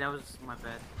 Oh, okay, that was my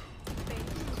bad.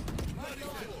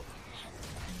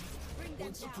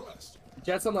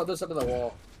 Jet's on the other side of the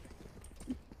wall.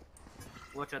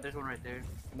 Watch out, there's one right there.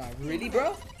 Nah, really,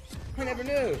 bro? I never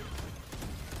knew.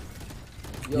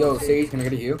 Yo, Sage, can I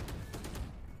get a heal?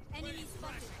 Enemy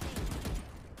spotted.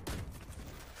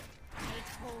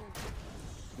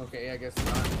 Okay, I guess not.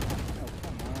 Oh,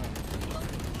 come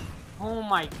on. Oh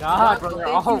my god, bro, they're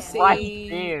all Thank you, right Sage.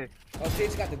 there. Oh,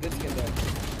 Sage got the good skin, though.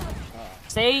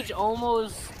 Sage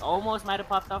almost might have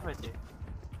popped off right there.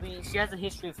 I mean, she has a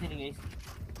history of hitting ace.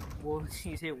 Well,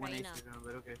 she's hit one ace now,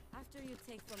 but okay. After you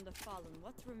take from the fallen,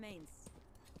 what remains?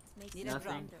 Makes it Nothing.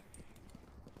 stronger.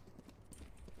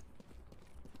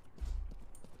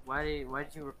 Why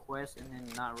did you request and then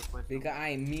not request? Because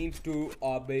I mean to,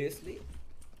 obviously.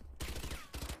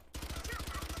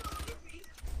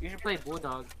 You should play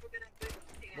Bulldog.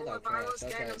 Bulldog trash.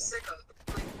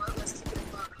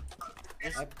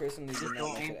 That's I personally do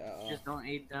not like it at all. Just don't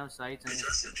aim down sights and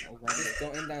Just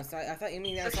don't aim down sight. I thought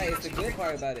aiming down sight is the good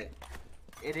part about it.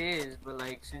 It is, but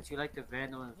like since you like the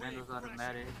Vandal and Vandal's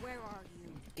automatic. Where are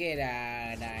you? Get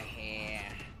out of here.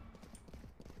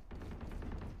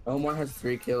 Omar has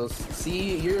 3 kills.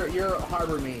 See, you're a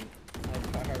harbor main.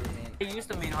 I used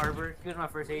to main Harbor. He was my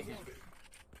first agent.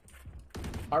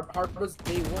 Harbor's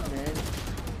day 1, man.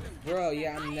 Bro,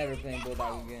 yeah, I'm never playing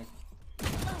Bulldog again.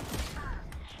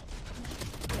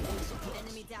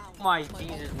 Enemy down. Oh my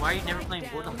Jesus, why are you never playing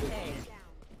Bulldog?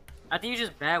 I think you're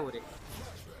just bad with it.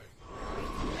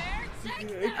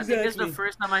 I think this is the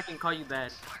first time I can call you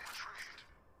bad.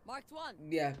 Marked 1.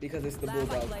 Yeah, because it's the Last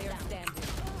Bulldog. player standing.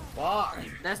 Fuck.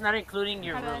 That's not including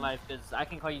your real life, because I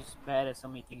can call you bad at so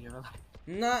many things in real life.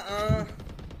 Nuh-uh.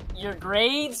 Your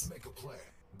grades?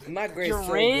 My grades Your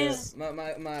so Riz?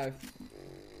 good. My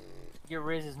Your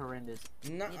Riz is horrendous.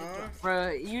 Nuh-uh.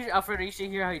 Bro, Alfredo, you should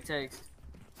hear how he texts.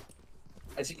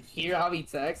 I should hear how he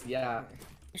texts? Yeah.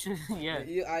 You should, yeah.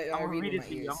 I I'm gonna read read with it my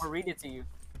to you. ears. I'm gonna read it to you.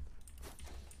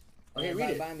 Okay, read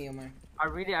it. Buy me, Omar. I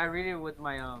read it with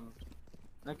my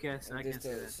I can't say that.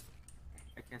 Distance.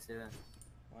 I can't say that.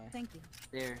 Why? Thank you.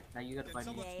 There, now you gotta buy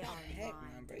me. They are Heck, mine.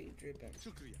 man, bro, you dripping.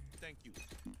 Thank you.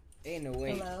 Ain't no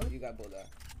way Hello? you got Bulldog.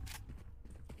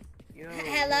 Yo.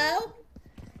 Hello?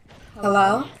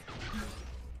 Hello?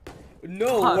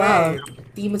 No Fuck. way. Wow.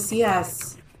 Di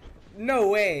Macias. No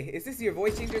way. Is this your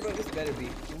voice changer, bro? This better be.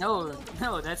 No,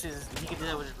 that's his. He can do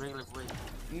that with his regular voice.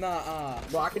 Nah.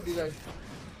 Bro, I can do that.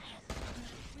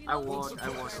 I won.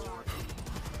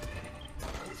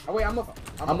 Oh wait, I'm a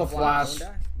flash. My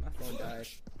phone died.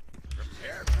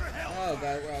 Oh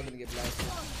god, we're all gonna get blasted.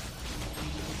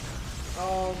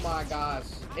 Oh my gosh.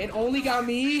 It only got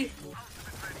me?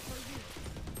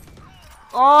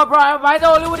 Oh, bro, am I the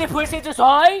only one that pushed it this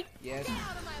high? Yes.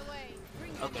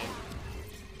 Okay.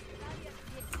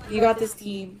 You got this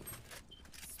team.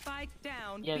 Spike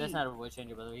down. Yeah, that's not a voice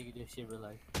changer, by the way. You can do shit real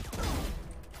life.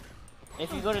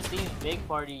 If you go to Steve's big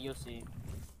party, you'll see.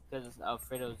 Because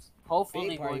Alfredo's hopefully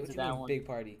Big party? going What to you that mean one. big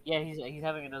party? Yeah, he's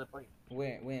having another party.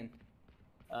 When?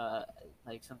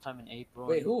 Like sometime in April.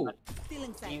 Wait, who?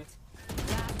 Stealing sight. Steve.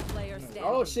 Last player standing.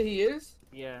 Oh shit, he is?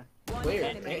 Yeah. One Where?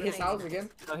 enemy At his house remaining. again?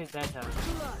 Oh, his dad's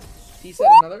house. He said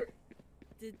another?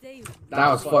 Did they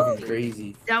That was fucking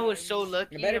crazy. That was so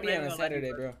lucky. It better be on a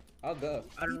Saturday, bro. I'll go.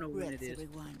 I don't know when it is.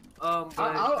 everyone. I'll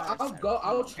go.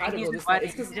 I'll try to He's go this time.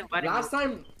 It's inviting- he's because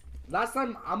inviting last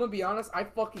time, I'm gonna be honest, I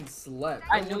fucking slept.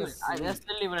 I didn't knew wanna it. sleep. That's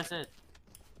literally what I said.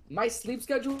 My sleep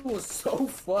schedule was so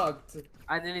fucked.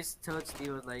 I literally told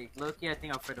Steve, was like, Loki, I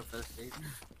think Alfredo fell asleep.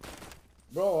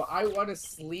 Bro, I want to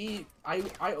sleep. I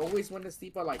always want to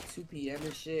sleep at like 2 p.m.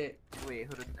 and shit. Wait,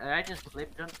 hold on. Did I just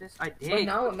flip jump this? I did.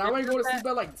 But now I go to Flip sleep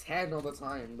at like 10 all the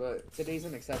time. But today's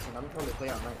an exception. I'm trying to play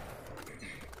all night.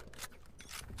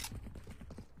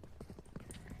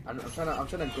 I'm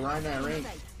trying to grind that rank.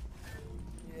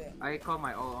 I called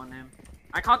my ult on him.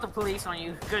 I called the police on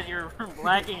you because you're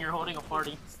black and you're holding a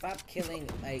party. Stop killing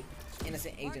like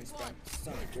innocent agents, bro.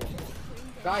 Son of a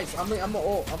bitch. Guys, I'm a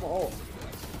ult.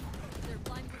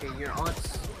 Okay, your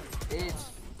ult's bitch.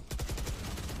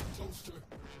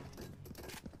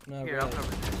 No, Here, bro. I'll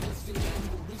cover it.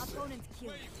 Opponent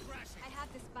killed. I have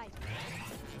the spike.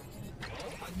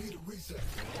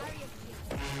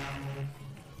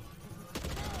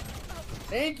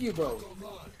 Thank you, bro.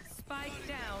 Spike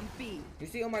down B. You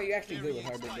see, Omar, you're actually good with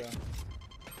Harbor, bro.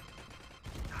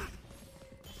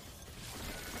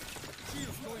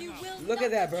 You will Look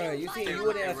at not that, bro. kill You my see, you ally.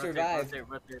 wouldn't have survived.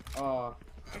 Right there.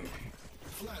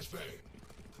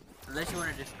 Unless you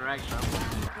want to distract, bro.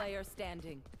 Player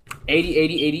standing.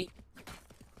 80.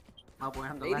 My boy,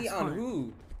 I'm the 80 last on one.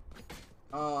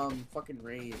 who? Fucking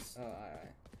Raze. Oh,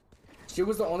 alright. She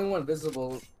was the only one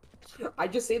visible. I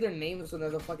just say their names so they're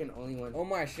the fucking only one.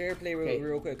 Omar, share play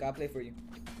real quick. I'll play for you.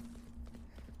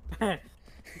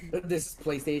 This is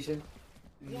PlayStation.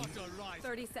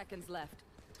 30 seconds left.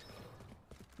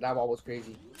 That wall was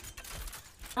crazy.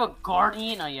 A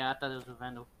guardian? Oh yeah, I thought it was a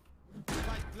vandal.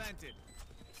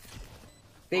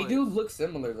 They do look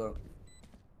similar though.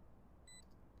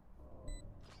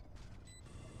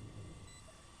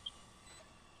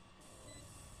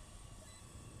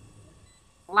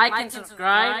 Like and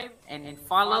subscribe, and then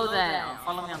follow that.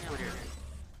 Follow me on Twitter.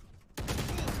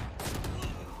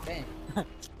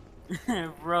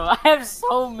 Bang. Bro, I have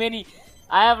so many.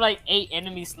 I have like 8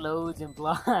 enemy slows and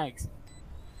blocks.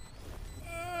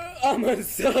 I'm a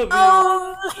sub.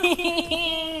 Oh,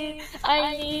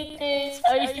 I need this.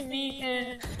 I need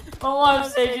this. My mom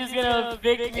said she's gonna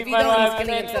evict me If if you I don't, don't he's have killing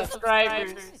 10 himself.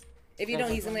 subscribers. If you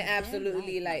don't, he's gonna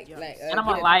absolutely like. And I'm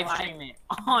gonna live stream it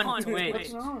on Twitch. What's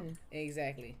wrong?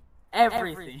 Exactly.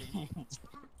 Everything.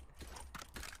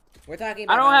 We're talking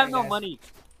about. I don't have online, no guys. money.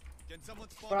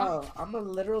 Bro, I'm a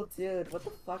literal dude. What the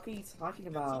fuck are you talking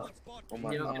about? Oh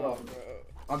my Yo, god. yo.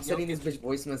 I'm sending these bitch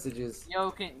voice messages. Yo,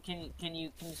 can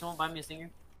someone buy me a singer?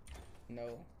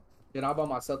 No. Dude, I'll buy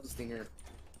myself the stinger.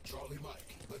 Charlie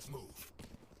Mike, let's move.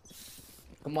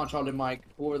 Come on, Charlie Mike.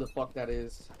 Whoever the fuck that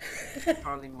is.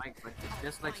 Charlie Mike, like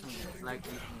just like some black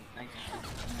dude from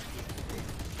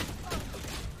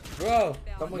 1960s. Bro,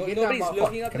 Someone no- get that nobody's motherfucker.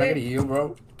 looking up Can I there. get a heal,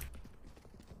 bro?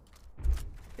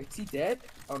 Is he dead?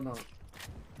 Oh no.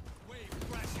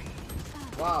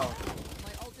 Wow.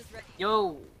 My ult is ready.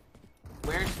 Yo,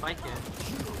 where's Spike at?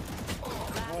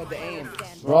 Oh, the aim.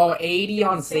 Bro, 80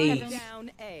 on Sage.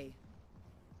 Down A.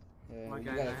 Yeah, My you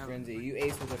guy, got I a have- frenzy. You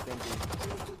ace with a frenzy.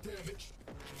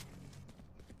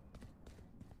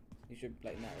 You should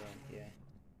like not run. Yeah.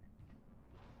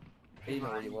 You know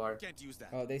where you are. Can't use that.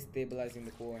 Oh, they stabilizing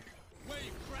the core.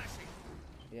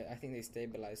 Yeah, I think they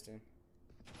stabilized him.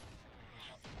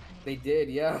 They did,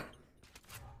 yeah.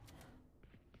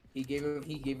 He gave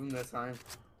him the time.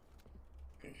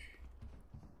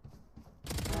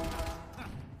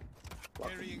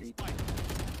 Carrying Fucking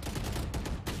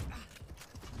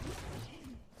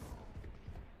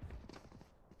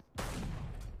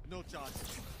No charge.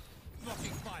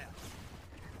 Blocking fire.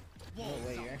 No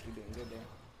way, you're actually doing good there.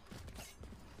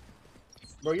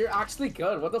 Bro, you're actually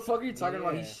good. What the fuck are you talking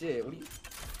about? Yeah. He's shit. What are you?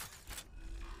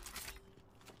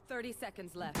 30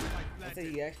 seconds left. I said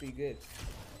he actually good.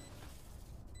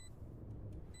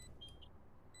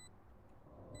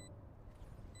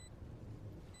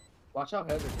 Watch out,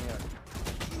 Heather.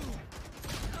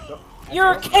 Yeah.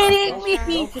 You're kidding me!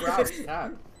 Don't crouch.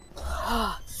 Tap.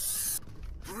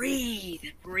 Breathe,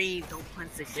 breathe. Don't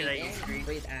punch the shit out of your screen.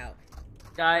 Breathe out.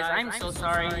 Guys, I'm so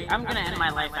sorry. I'm gonna end my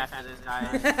life after this,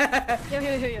 guys.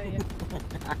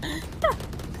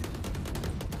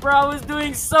 Bro, I was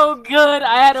doing so good.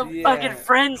 I had a fucking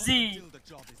frenzy.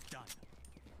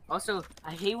 Also,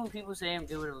 I hate when people say I'm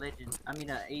good with a legend. I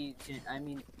mean, agent. I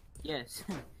mean, yes.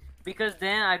 Because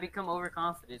then I become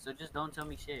overconfident. So just don't tell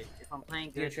me shit. If I'm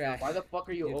playing good. You're trash. Why the fuck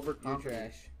are you You're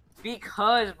overconfident? trash.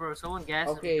 Because, bro, someone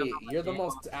gassed Okay, me. you're the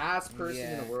most ass person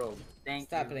in the world. Thank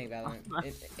Stop you. playing Valorant.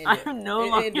 I'm no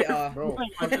longer. Bro,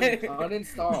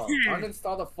 uninstall.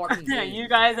 Uninstall the fucking game. You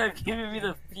guys have given me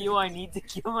the fuel I need to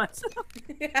kill myself.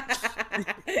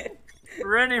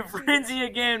 Running frenzy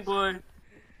again, boy.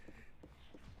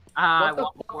 What the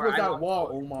fuck was that wall,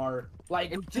 Omar?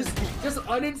 Like, just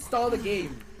uninstall the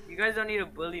game. You guys don't need to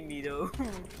bully me, though.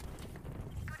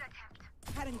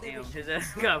 Damn, his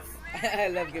ass got. I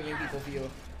love giving people fuel.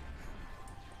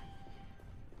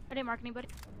 I didn't mark anybody.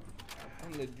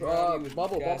 I'm gonna draw you with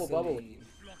bubble. gasoline.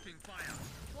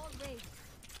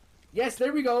 Yes,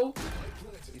 there we go.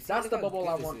 That's the bubble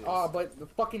I want. Oh, but the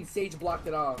fucking Sage blocked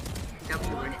it off.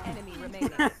 One enemy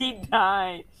remaining. He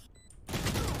died.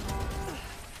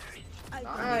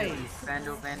 Nice.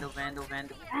 Vandal.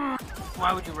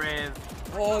 Why would you rev?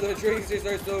 Oh, the tracers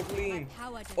are so clean.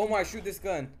 Omar, shoot this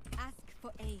gun. Ask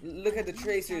for aid. Look at the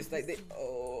tracers, like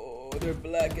they're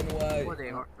black and white. Oh, they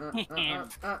are.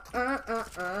 And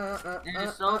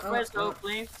it's so fresh, so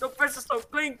clean. So fresh, so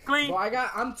clean. Well,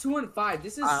 I'm 2 and 5.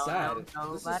 This is sad.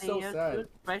 This is so sad.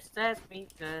 Fresh as me,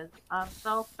 cause I'm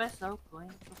so fresh, so clean.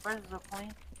 So fresh, so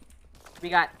clean. We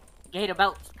got Gator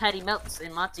Belts, Patty Melts,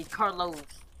 and Monte Carlos.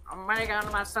 I'm running out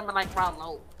of my stomach like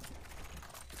Rollo.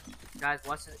 Guys,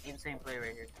 watch this insane play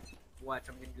right here. Watch,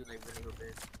 I'm gonna do like really good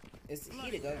bit. It's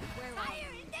here to go.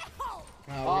 Oh,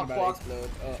 Oh, fuck. fuck. Explode.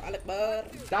 Oh, I like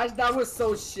bud. That was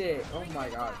so shit. Oh my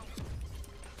god.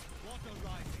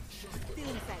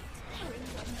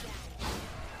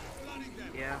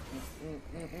 Yeah.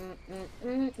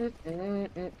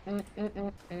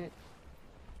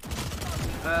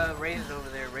 Ray's over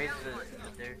there. Ray's over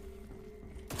there.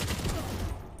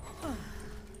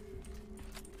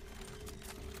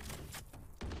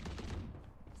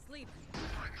 Sleep.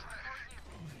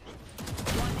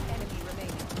 One enemy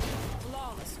remaining.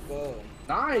 Flawless. Go.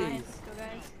 Nice. Go,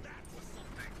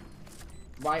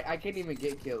 guys. I can't even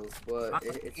get kills, but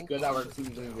it's good that our team's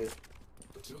doing good.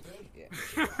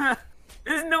 Yeah.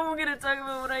 Is no one gonna talk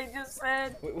about what I just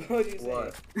said? Wait, what did you say?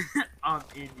 What? I'm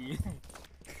Indian.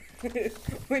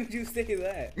 When did you say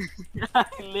that? I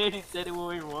literally said it when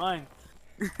we won.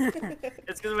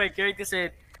 It's because my character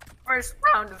said, first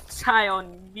round of chai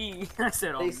on me. I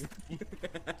said, oh.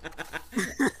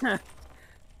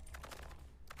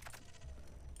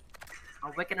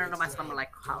 I'm waking her into my stomach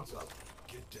like how?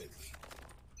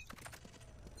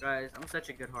 Guys, I'm such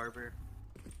a good harbor.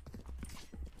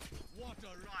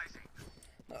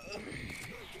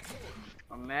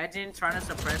 Imagine trying to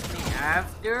suppress me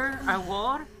after I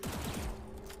won.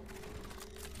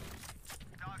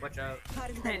 Watch out.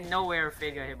 Nowhere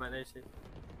Fade got hit by that shit.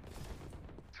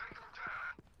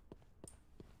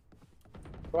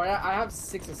 Bro, I have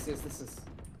 6 assists. This is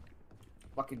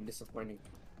fucking disappointing.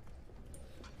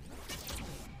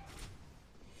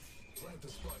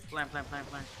 Plan.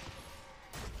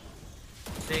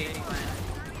 Sage plan.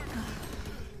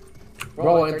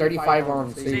 Bro, and 35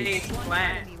 on Sage Sage.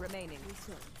 plan. Enemy remaining.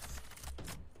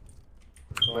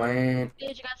 Plan.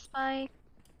 Sage got spike.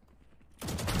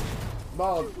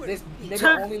 Bro, this nigga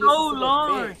Took only so listens to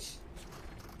long. the bitch.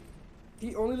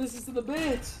 He only listens to the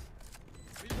bitch.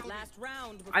 Last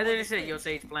round. I literally said, yo,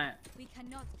 Sage plant. We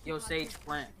cannot Yo, keep our Sage distance.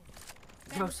 plant.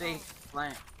 Yo, Sage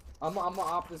plant. I'm gonna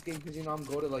opt this game because you know I'm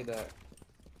goated like that.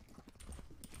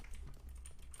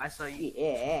 I saw you.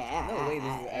 Yeah. No way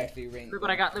this is actually ranked. Look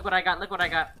what I got. Look what I got. What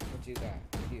you got?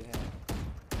 What you have?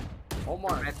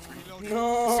 Omar.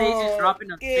 No. Sage is dropping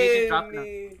him. Sage is dropping him.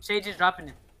 me. Sage is dropping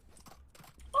him.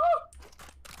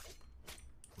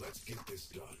 Let's get this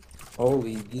done.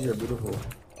 Holy, these are beautiful.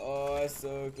 Oh, it's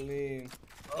so clean.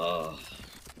 Oh,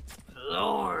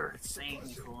 Lord, save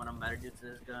me for what I'm about to do to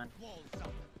this gun.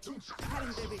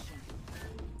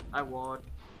 I walled.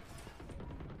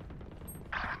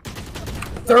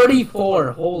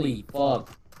 34. Holy fuck.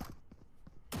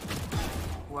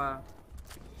 Wow.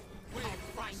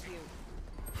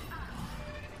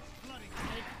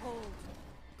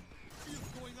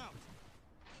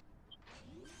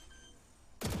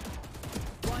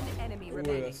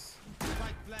 remaining.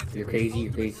 You're crazy,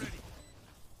 you're crazy.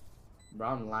 Bro,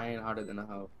 I'm lying harder than a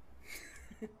hoe.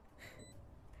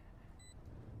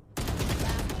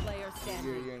 Last player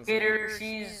standing. You're in Gator,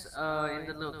 she's in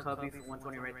the little cubby for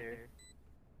 120 right there.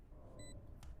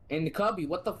 In the cubby,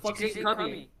 what the fuck She's is in she?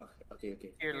 cubby. Okay, okay.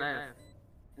 To your left.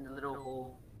 In the little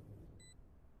hole.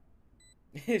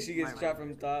 She gets shot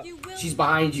from top. You will She's not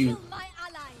behind you. kill my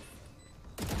ally.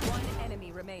 One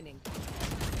enemy remaining.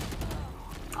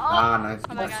 Ah, nice.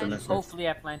 Oh my nice, God. nice. Hopefully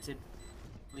I planted.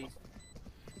 Please.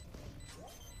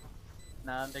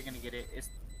 Nah, they're gonna get it.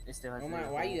 It still has Oh to my, be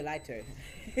a why hole. you lied to her?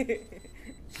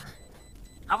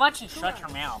 How about you shut your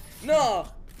mouth? No!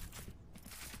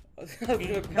 I was gonna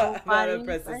Ain't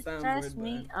press the press soundboard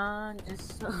me button. on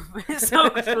just so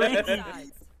clean.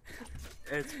 Sides.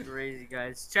 That's crazy,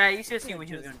 guys. Chad, you should have seen what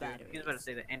he was gonna do. He was about to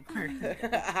say the N word.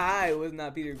 It was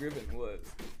not Peter Griffin, it was.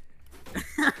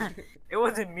 It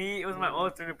wasn't me. It was my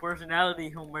alternate personality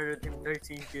who murdered them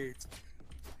 13 kids.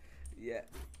 Yeah.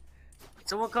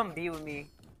 Someone come be with me.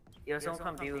 Yo, someone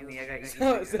come be with me. I got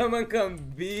you. Someone come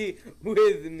be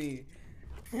with me.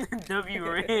 W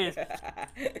Riz.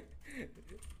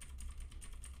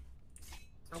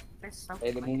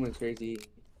 Hey, the movement's crazy.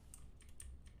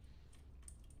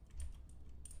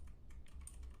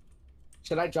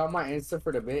 Should I drop my Insta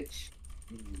for the bitch?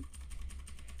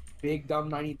 Big dumb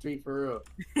 93 for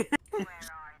real.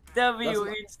 W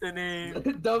Insta name.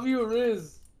 W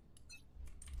Riz.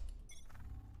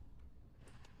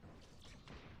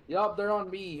 Yup, they're on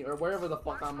me or wherever the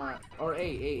fuck I'm at. Or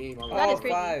A, my Oh, That is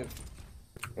crazy. 5.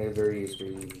 Hey, very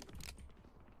easy.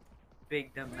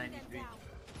 Big dumb 93.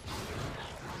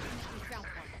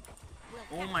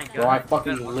 Oh my god. Bro, I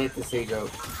fucking lit the Sage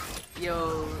out.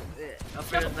 Yo, up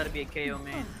there about to be a KO,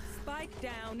 man. Spike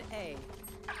down A.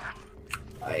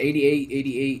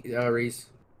 88, race.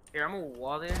 Here, I'm gonna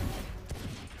wall there.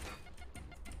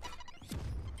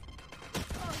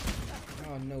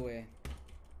 Oh, no way.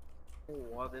 I'm gonna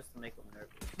wall this to make him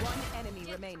nervous. One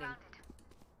enemy remaining.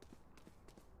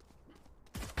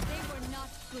 They were not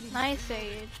good enough. Nice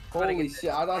Sage. Holy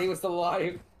shit, I thought he was still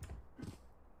alive.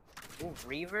 Ooh,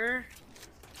 Reaver?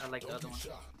 I like the other one.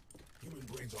 Shot. Human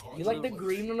brains are hard You to like the replace.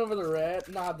 green one over the red?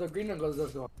 Nah, the green one does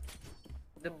go.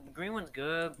 The green one's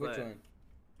good, but Which one?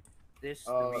 this,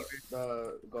 the Reaver.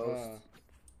 The ghost.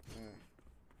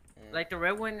 Like the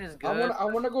red one is good. I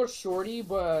wanna go shorty,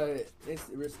 but it's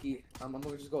risky. I'm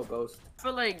gonna just go ghost. I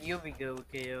feel like you'll be good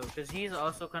with KO because he's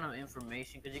also kind of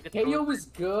information because you could KO is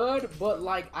good, but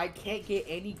like I can't get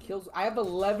any kills. I have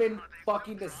 11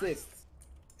 fucking assists.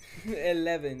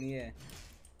 11, yeah.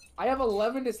 I have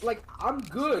 11. It's like I'm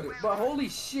good, but holy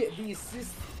shit, the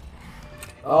assists.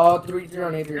 Oh, 3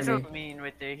 on 8, 3 That's on what 8. I mean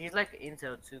right there. He's like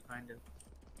Intel too, kind of.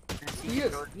 And He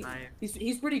is. throws fire.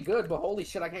 He's pretty good, but holy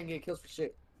shit, I can't get kills for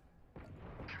shit.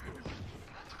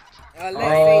 Let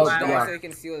Oh, Sage die yeah. so he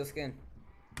can steal the skin.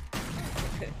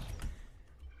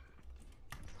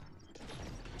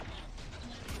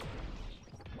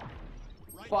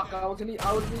 Fuck, I was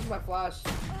using my flash.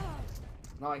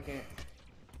 No, I can't.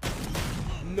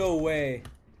 No way.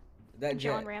 That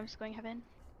John jet. Rams going heaven.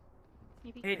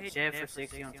 Maybe. Hit Jeff for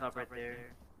 60 on top right there.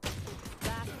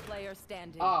 Last player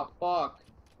standing. Ah, fuck.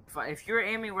 If you were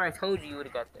aiming where I told you, you would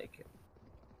have got that kill.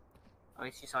 At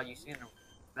least you saw you seen him.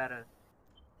 Gotta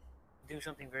do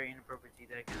something very inappropriate to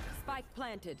that guy. Spike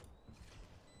planted.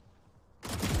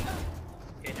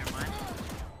 Okay, never mind.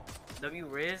 W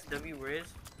Riz.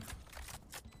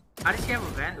 How did she have a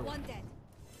vandal? One dead.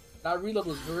 That reload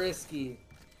was risky.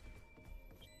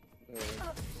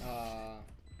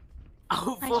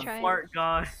 Alpha Nice try. fart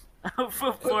god.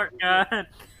 Alpha fart god.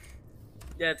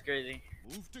 That's crazy.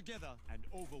 Move together and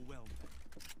overwhelm them.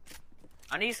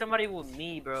 I need somebody with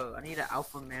me, bro. I need an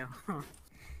alpha male.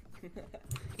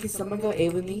 Can someone go A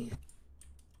with me?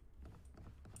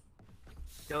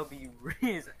 W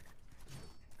Riz.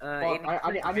 Fuck,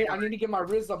 I need to get my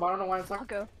Riz up. I don't know why I'm I'll talking.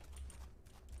 go.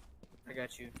 I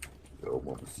got you. Yo,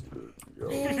 mama, yo.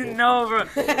 No, bro.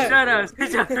 Shut up.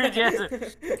 Shut up,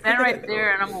 Jessa. Stand right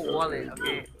there and I'm gonna wall it,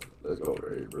 okay? Let's go,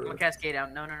 right, I'm bro. gonna cascade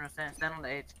out. No. Stand on the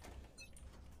edge.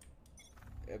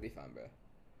 It'll be fine, bro.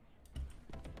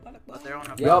 But they're on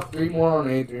a Yup, 3 more on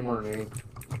A, 3 more on A.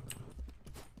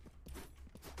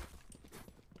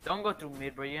 Don't go through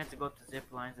mid, bro. You have to go to zip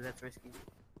lines, and that's risky.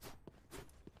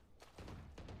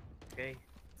 Okay.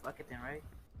 Fuck it then, right?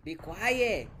 Be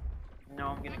quiet. No,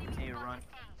 I'm gonna continue to run.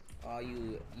 Oh,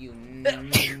 you.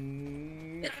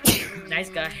 Nice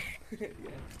guy.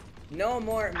 No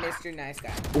more Mr. Nice Guy.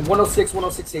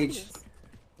 106 H.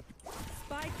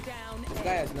 Spike down This A.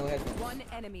 guy has no headphones. One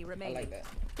enemy I remaining. like that.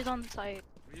 He's on the site.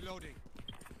 Reloading.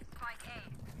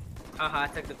 Haha, I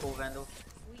took the cool Vandal.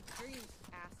 Sweet dreams,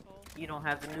 asshole. You don't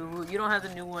have the new. You don't have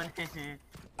the new one.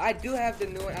 I do have the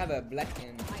new one. I have a black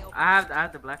one. I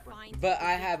have the black one. But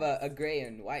I have a gray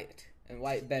and white. And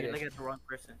white better. You're looking at the wrong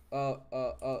person.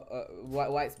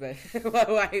 White's better.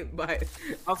 white.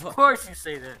 Of course you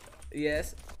say that.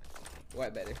 Yes.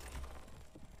 White better.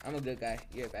 I'm a good guy.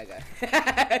 You're a bad guy.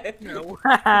 No.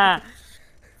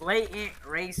 Blatant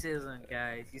racism,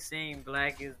 guys. You're saying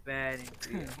black is bad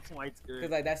and white's good.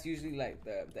 Cause like that's usually like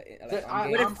the like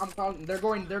I'm talking. They're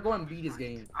going beat his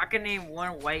game. I can name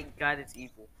one white guy that's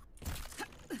evil.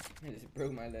 I just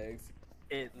broke my legs.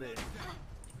 It lit.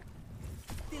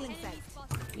 Stealing sight.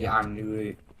 Yeah, I knew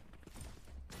it.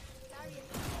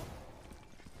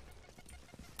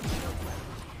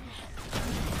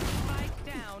 Spike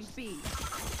down B.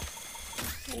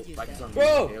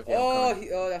 Bro! Okay,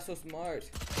 oh, that's so smart.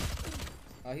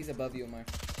 Oh, he's above you, Omar.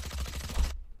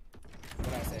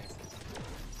 What'd I say?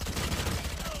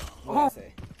 What'd I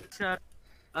say? Shut.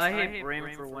 I hit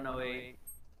Brim for 108.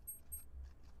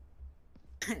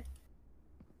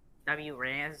 W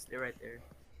Rans, they're right there.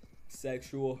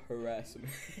 Sexual harassment.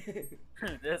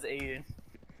 That's Aiden.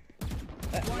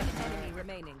 One enemy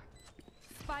remaining.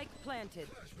 Spike planted.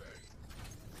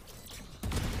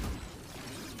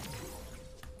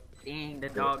 Dang, the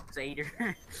dog's Ader.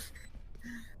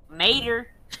 Mater.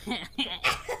 Push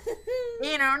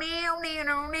your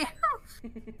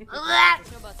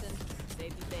button.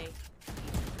 Save the day.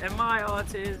 Am I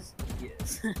autism?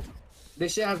 Yes.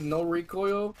 This shit has no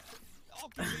recoil.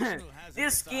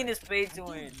 This skin is paid to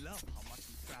win.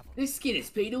 This skin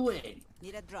is pay to win.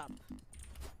 Need a drop.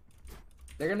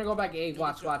 They're gonna go back A.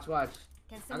 Watch. I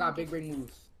got big brain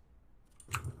moves.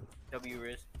 W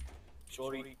wrist.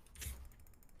 Shorty.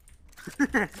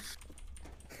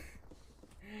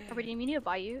 Robert, do you need to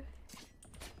buy you?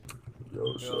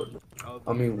 Yo, son.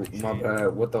 I mean, my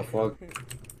bad. What the fuck?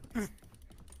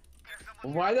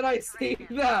 Why did I say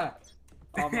that?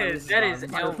 Oh, my wrist That is is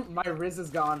gone. My wrist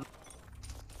is gone.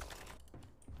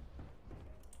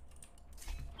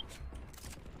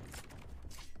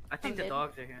 I think the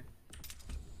dogs are here.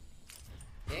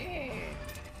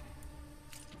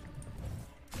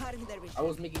 I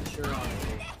was making sure on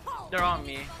it. They're on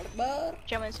me.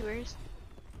 German sewers.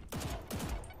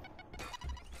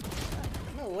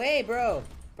 No way, bro.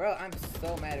 Bro, I'm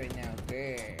so mad right now.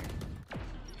 Grr.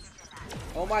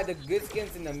 Oh my, the good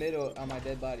skin's in the middle on my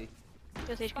dead body.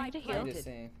 Does H come to I'm heal? just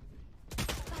saying.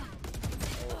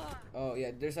 Oh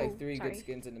yeah, there's like three good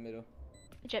skins in the middle.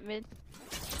 Jet mid.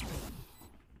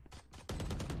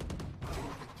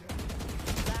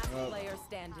 Last player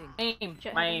standing. Aim.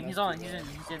 My aim. He's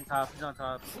in top. He's on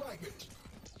top.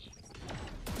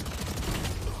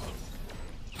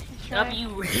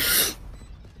 W.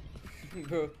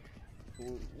 Bro.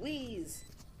 Wheeze.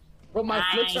 Bro, my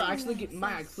flicks are actually getting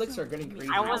crazy.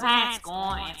 I was at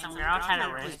school and some girl tried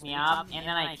to raise me up, and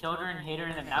then I killed her and hit her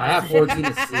in the back. I have 14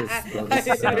 assists, bro. This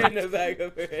I is hit her sad. in the back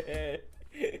of her head.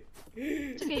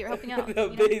 It's okay, you're helping out. The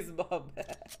baseball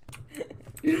bat.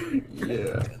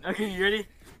 Yeah. Okay, you ready?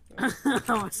 I'm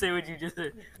gonna say what you just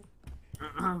said.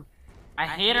 I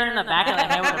hit her in the back of the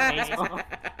head with a baseball.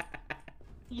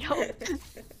 Yo.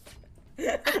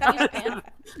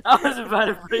 I was about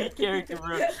to break character,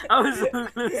 bro. I was so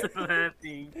close to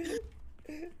laughing.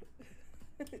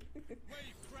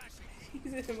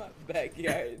 He's in my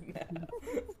backyard now.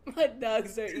 My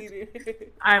dogs are eating her.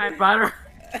 I brought her.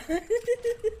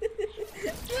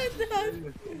 My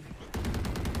dog.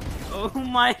 Oh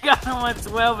my god, I'm on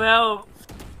 12 health.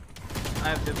 I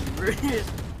have the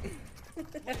wrist.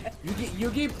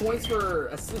 You get points for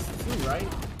assists too, right?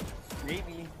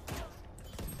 Maybe.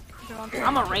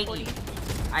 I'm a ragey.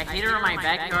 I hit her in my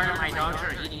backyard and my dogs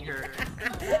are eating her.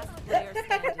 Last player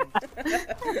standing.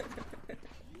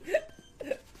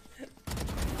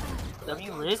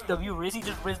 W wrist, he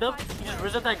just rizzed up. He just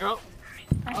rizzed up that girl.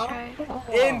 Nice try.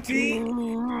 NT.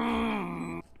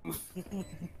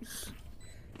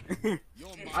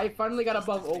 I finally got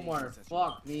above Omar.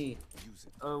 Fuck me.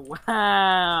 Oh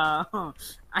wow.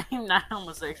 I'm not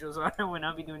homosexual, so I would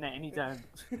not be doing that anytime.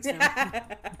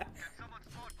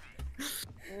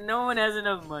 No one has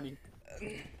enough money.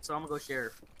 So I'm gonna go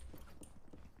share.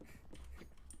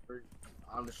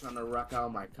 I'm just trying to rock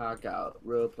out my cock out.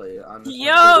 Real play.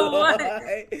 Yo, what?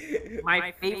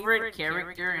 My favorite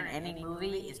character in any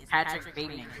movie is Patrick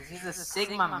Bateman because he's a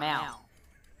Sigma male.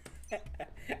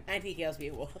 And he kills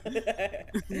people.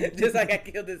 Just like I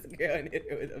killed this girl and hit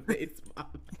her with a baseball.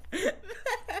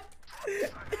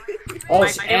 Oh,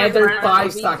 and they're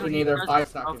 5 stacking. They're 5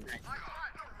 stacking.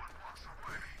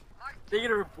 They're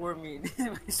gonna report me.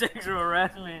 Sexual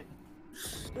harassment.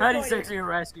 How did he sexually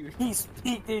harass you? He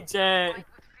speaked in chat.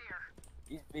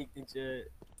 He speaked in chat.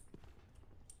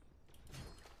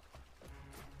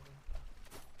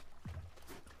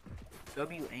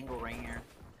 W angle right here.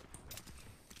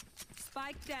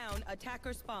 Spike down,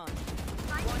 attacker spawn.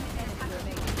 One enemy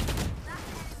remaining.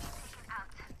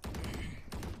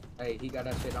 Hey, he got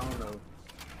that shit. I don't know.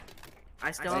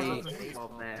 I still have a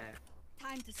baseball bat.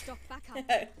 Time to stock back up.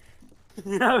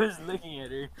 I was looking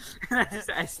at her.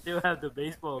 I still have the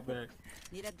baseball bat.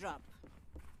 Need a drop.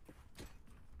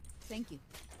 Thank you.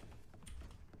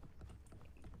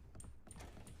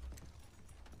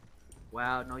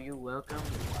 Wow, no, you're welcome.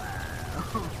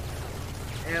 Wow.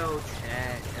 L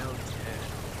chat, L chat.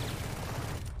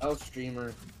 L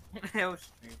streamer. L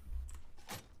stream.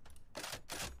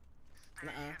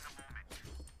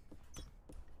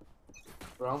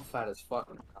 Bro, I'm fat as fuck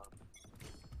now.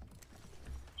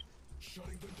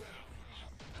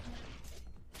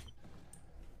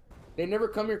 They never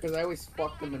come here because I always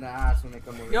fuck them in the ass when they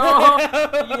come over.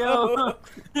 Yo,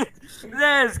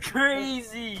 that's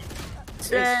crazy.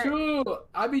 It's true.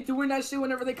 I be doing that shit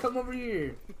whenever they come over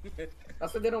here.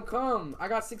 That's why they don't come. I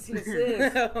got 16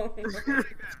 assists.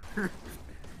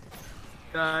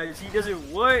 Guys, he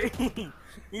doesn't what?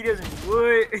 He doesn't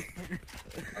what?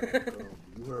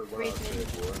 You heard what I said,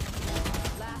 boy.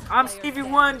 I'm Stevie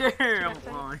Wonder. I'm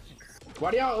on.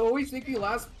 Why do y'all always make me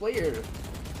last player?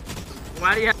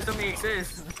 Why do you have so many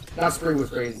assists? That spring was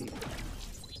crazy.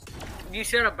 You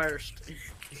should have burst.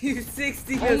 You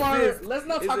 60 Omar, assists. let's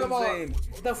not talk about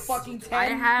the fucking 10 I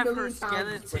have her million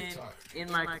times. skeleton in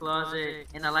my closet,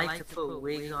 and I like to put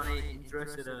wigs on it and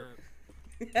dress it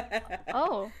up.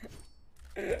 Oh.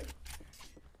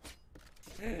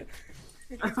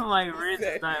 My wrist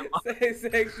is not.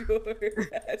 Sexual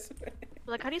harassment.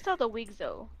 Like, how do you sell the wigs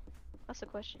though? That's the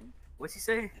question. What's he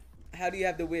say? How do you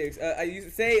have the wigs? You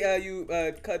say you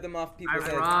cut them off people's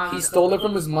heads. He stole it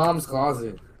from his mom's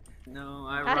closet. No,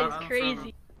 I That is robbed him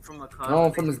crazy. from a closet.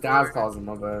 No, from his dad's closet,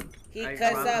 my bad. He I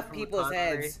cuts robbed him off from a people's cosplay.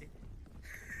 heads.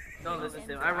 Don't listen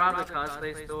to him. I robbed the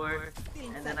cosplay store,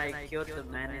 and then I killed the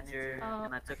manager,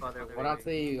 and I took all their What I'll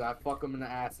tell you, I fuck him in the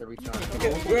ass every time.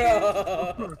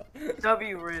 Bro.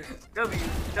 W wrist. W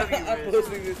I'm wrist.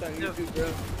 posting this on YouTube,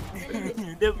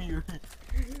 bro. W.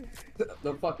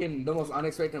 The most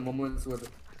unexpected moments with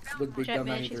Big Jet Dumb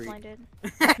man, she's 93. blinded.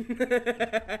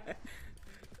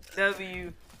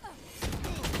 W.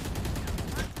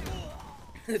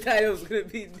 The title's gonna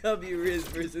be W Riz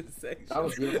versus Sexual. That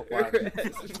was beautiful, Black.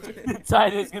 The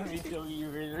title's gonna be W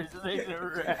wrist versus Sexual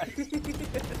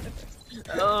harassment.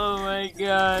 Oh my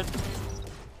god.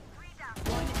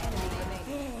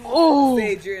 Oh!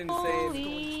 Sage, you're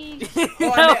insane.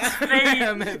 That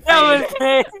was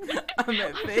fake. I'm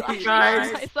at face. Guys,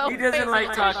 he doesn't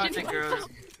like talking to girls.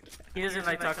 He doesn't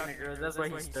like talking to girls. That's why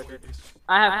he's stuttered.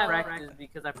 I have practice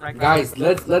because I practice. Guys,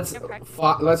 let's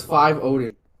 5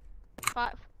 Odin.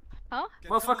 Five. Huh?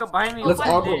 Motherfucker, buy me Let's one.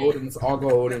 all go Odin. Let's all go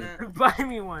Odin. Buy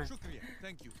me one.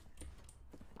 Thank you.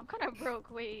 I'm kind of broke.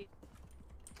 Wait.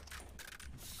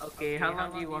 Okay, how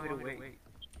long do you want me to wait?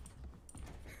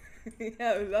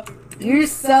 Yeah, You're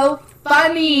so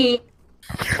funny.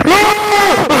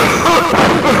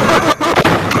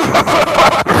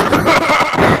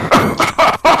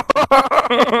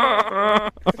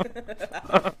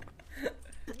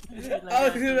 I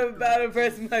was about to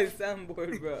press my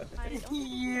soundboard, bro.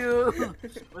 You.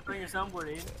 What's on your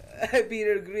soundboard, Aiden?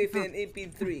 Peter Griffin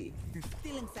EP3.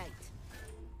 Still in sight.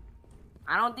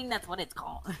 I don't think that's what it's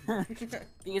called. I think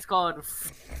it's called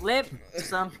flip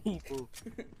some people.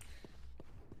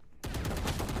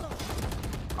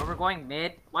 Oh, we're going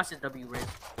mid. Watch this W Riz.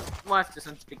 Watch this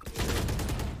unspeakable.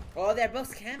 Oh, they're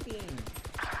both camping.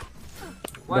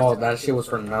 No, that shit was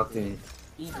for nothing.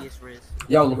 Easiest Riz.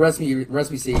 Yo, rest me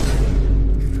Sage.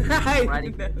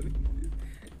 Riding.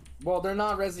 Well, they're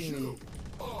not resing me.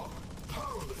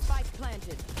 Spike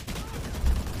planted.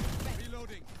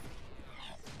 Reloading.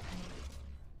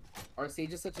 Our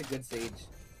Sage is such a good Sage.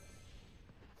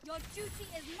 Your duty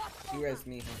is not You over. res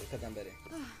me because I'm better.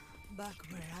 Back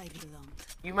where I belong.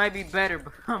 You might be better,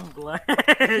 but I'm glad.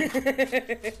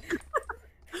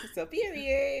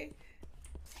 Superior.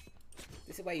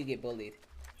 This is why you get bullied.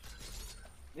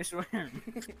 This one.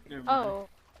 Oh.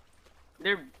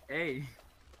 They're hey.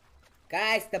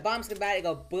 Guys, the bomb's about to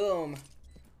go boom.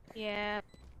 Yeah.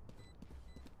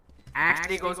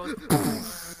 Actually goes. That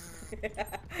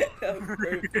was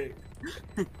perfect.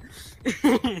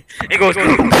 It goes.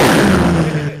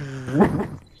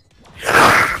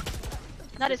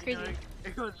 That is crazy.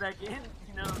 It goes back in.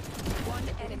 You know. One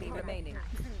enemy remaining.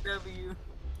 W.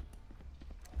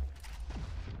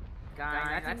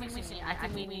 Guys, I think we need. I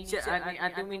think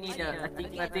we need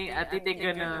I think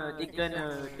they're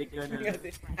gonna.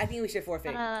 I think we should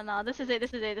forfeit. No. This is it.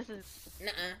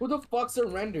 Nuh-uh. Who the fuck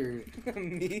surrendered?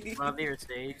 Me. Probably your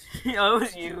stage. Oh, it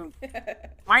was you.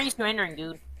 Why are you surrendering,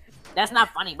 dude? That's not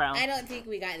funny, bro. I don't think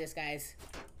we got this, guys.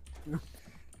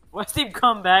 What's Steve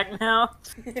come back now?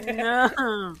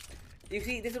 No. You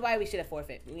see, this is why we should have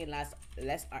forfeit. We need less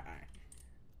RR.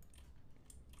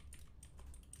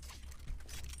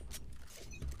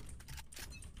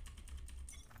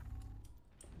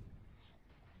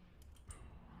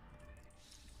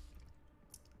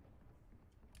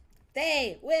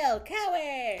 They will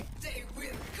cower! They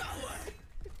will cower!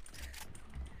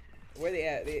 Where they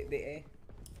at? They A?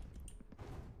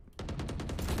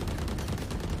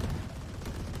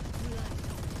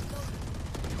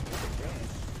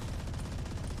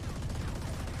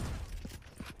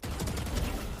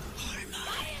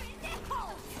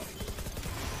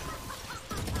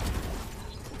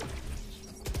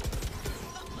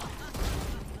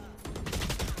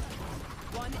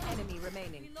 One enemy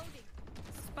remaining.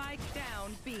 Spike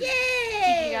down B.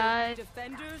 GG, guys.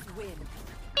 Defenders win.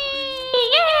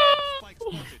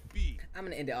 I'm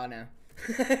gonna end it all now.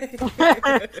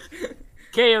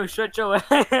 KO, shut your ass.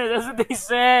 That's what they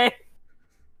say.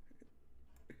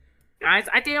 Guys,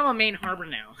 I think I'm a main harbor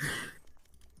now.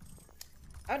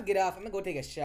 I'm gonna get off. I'm gonna go take a shot.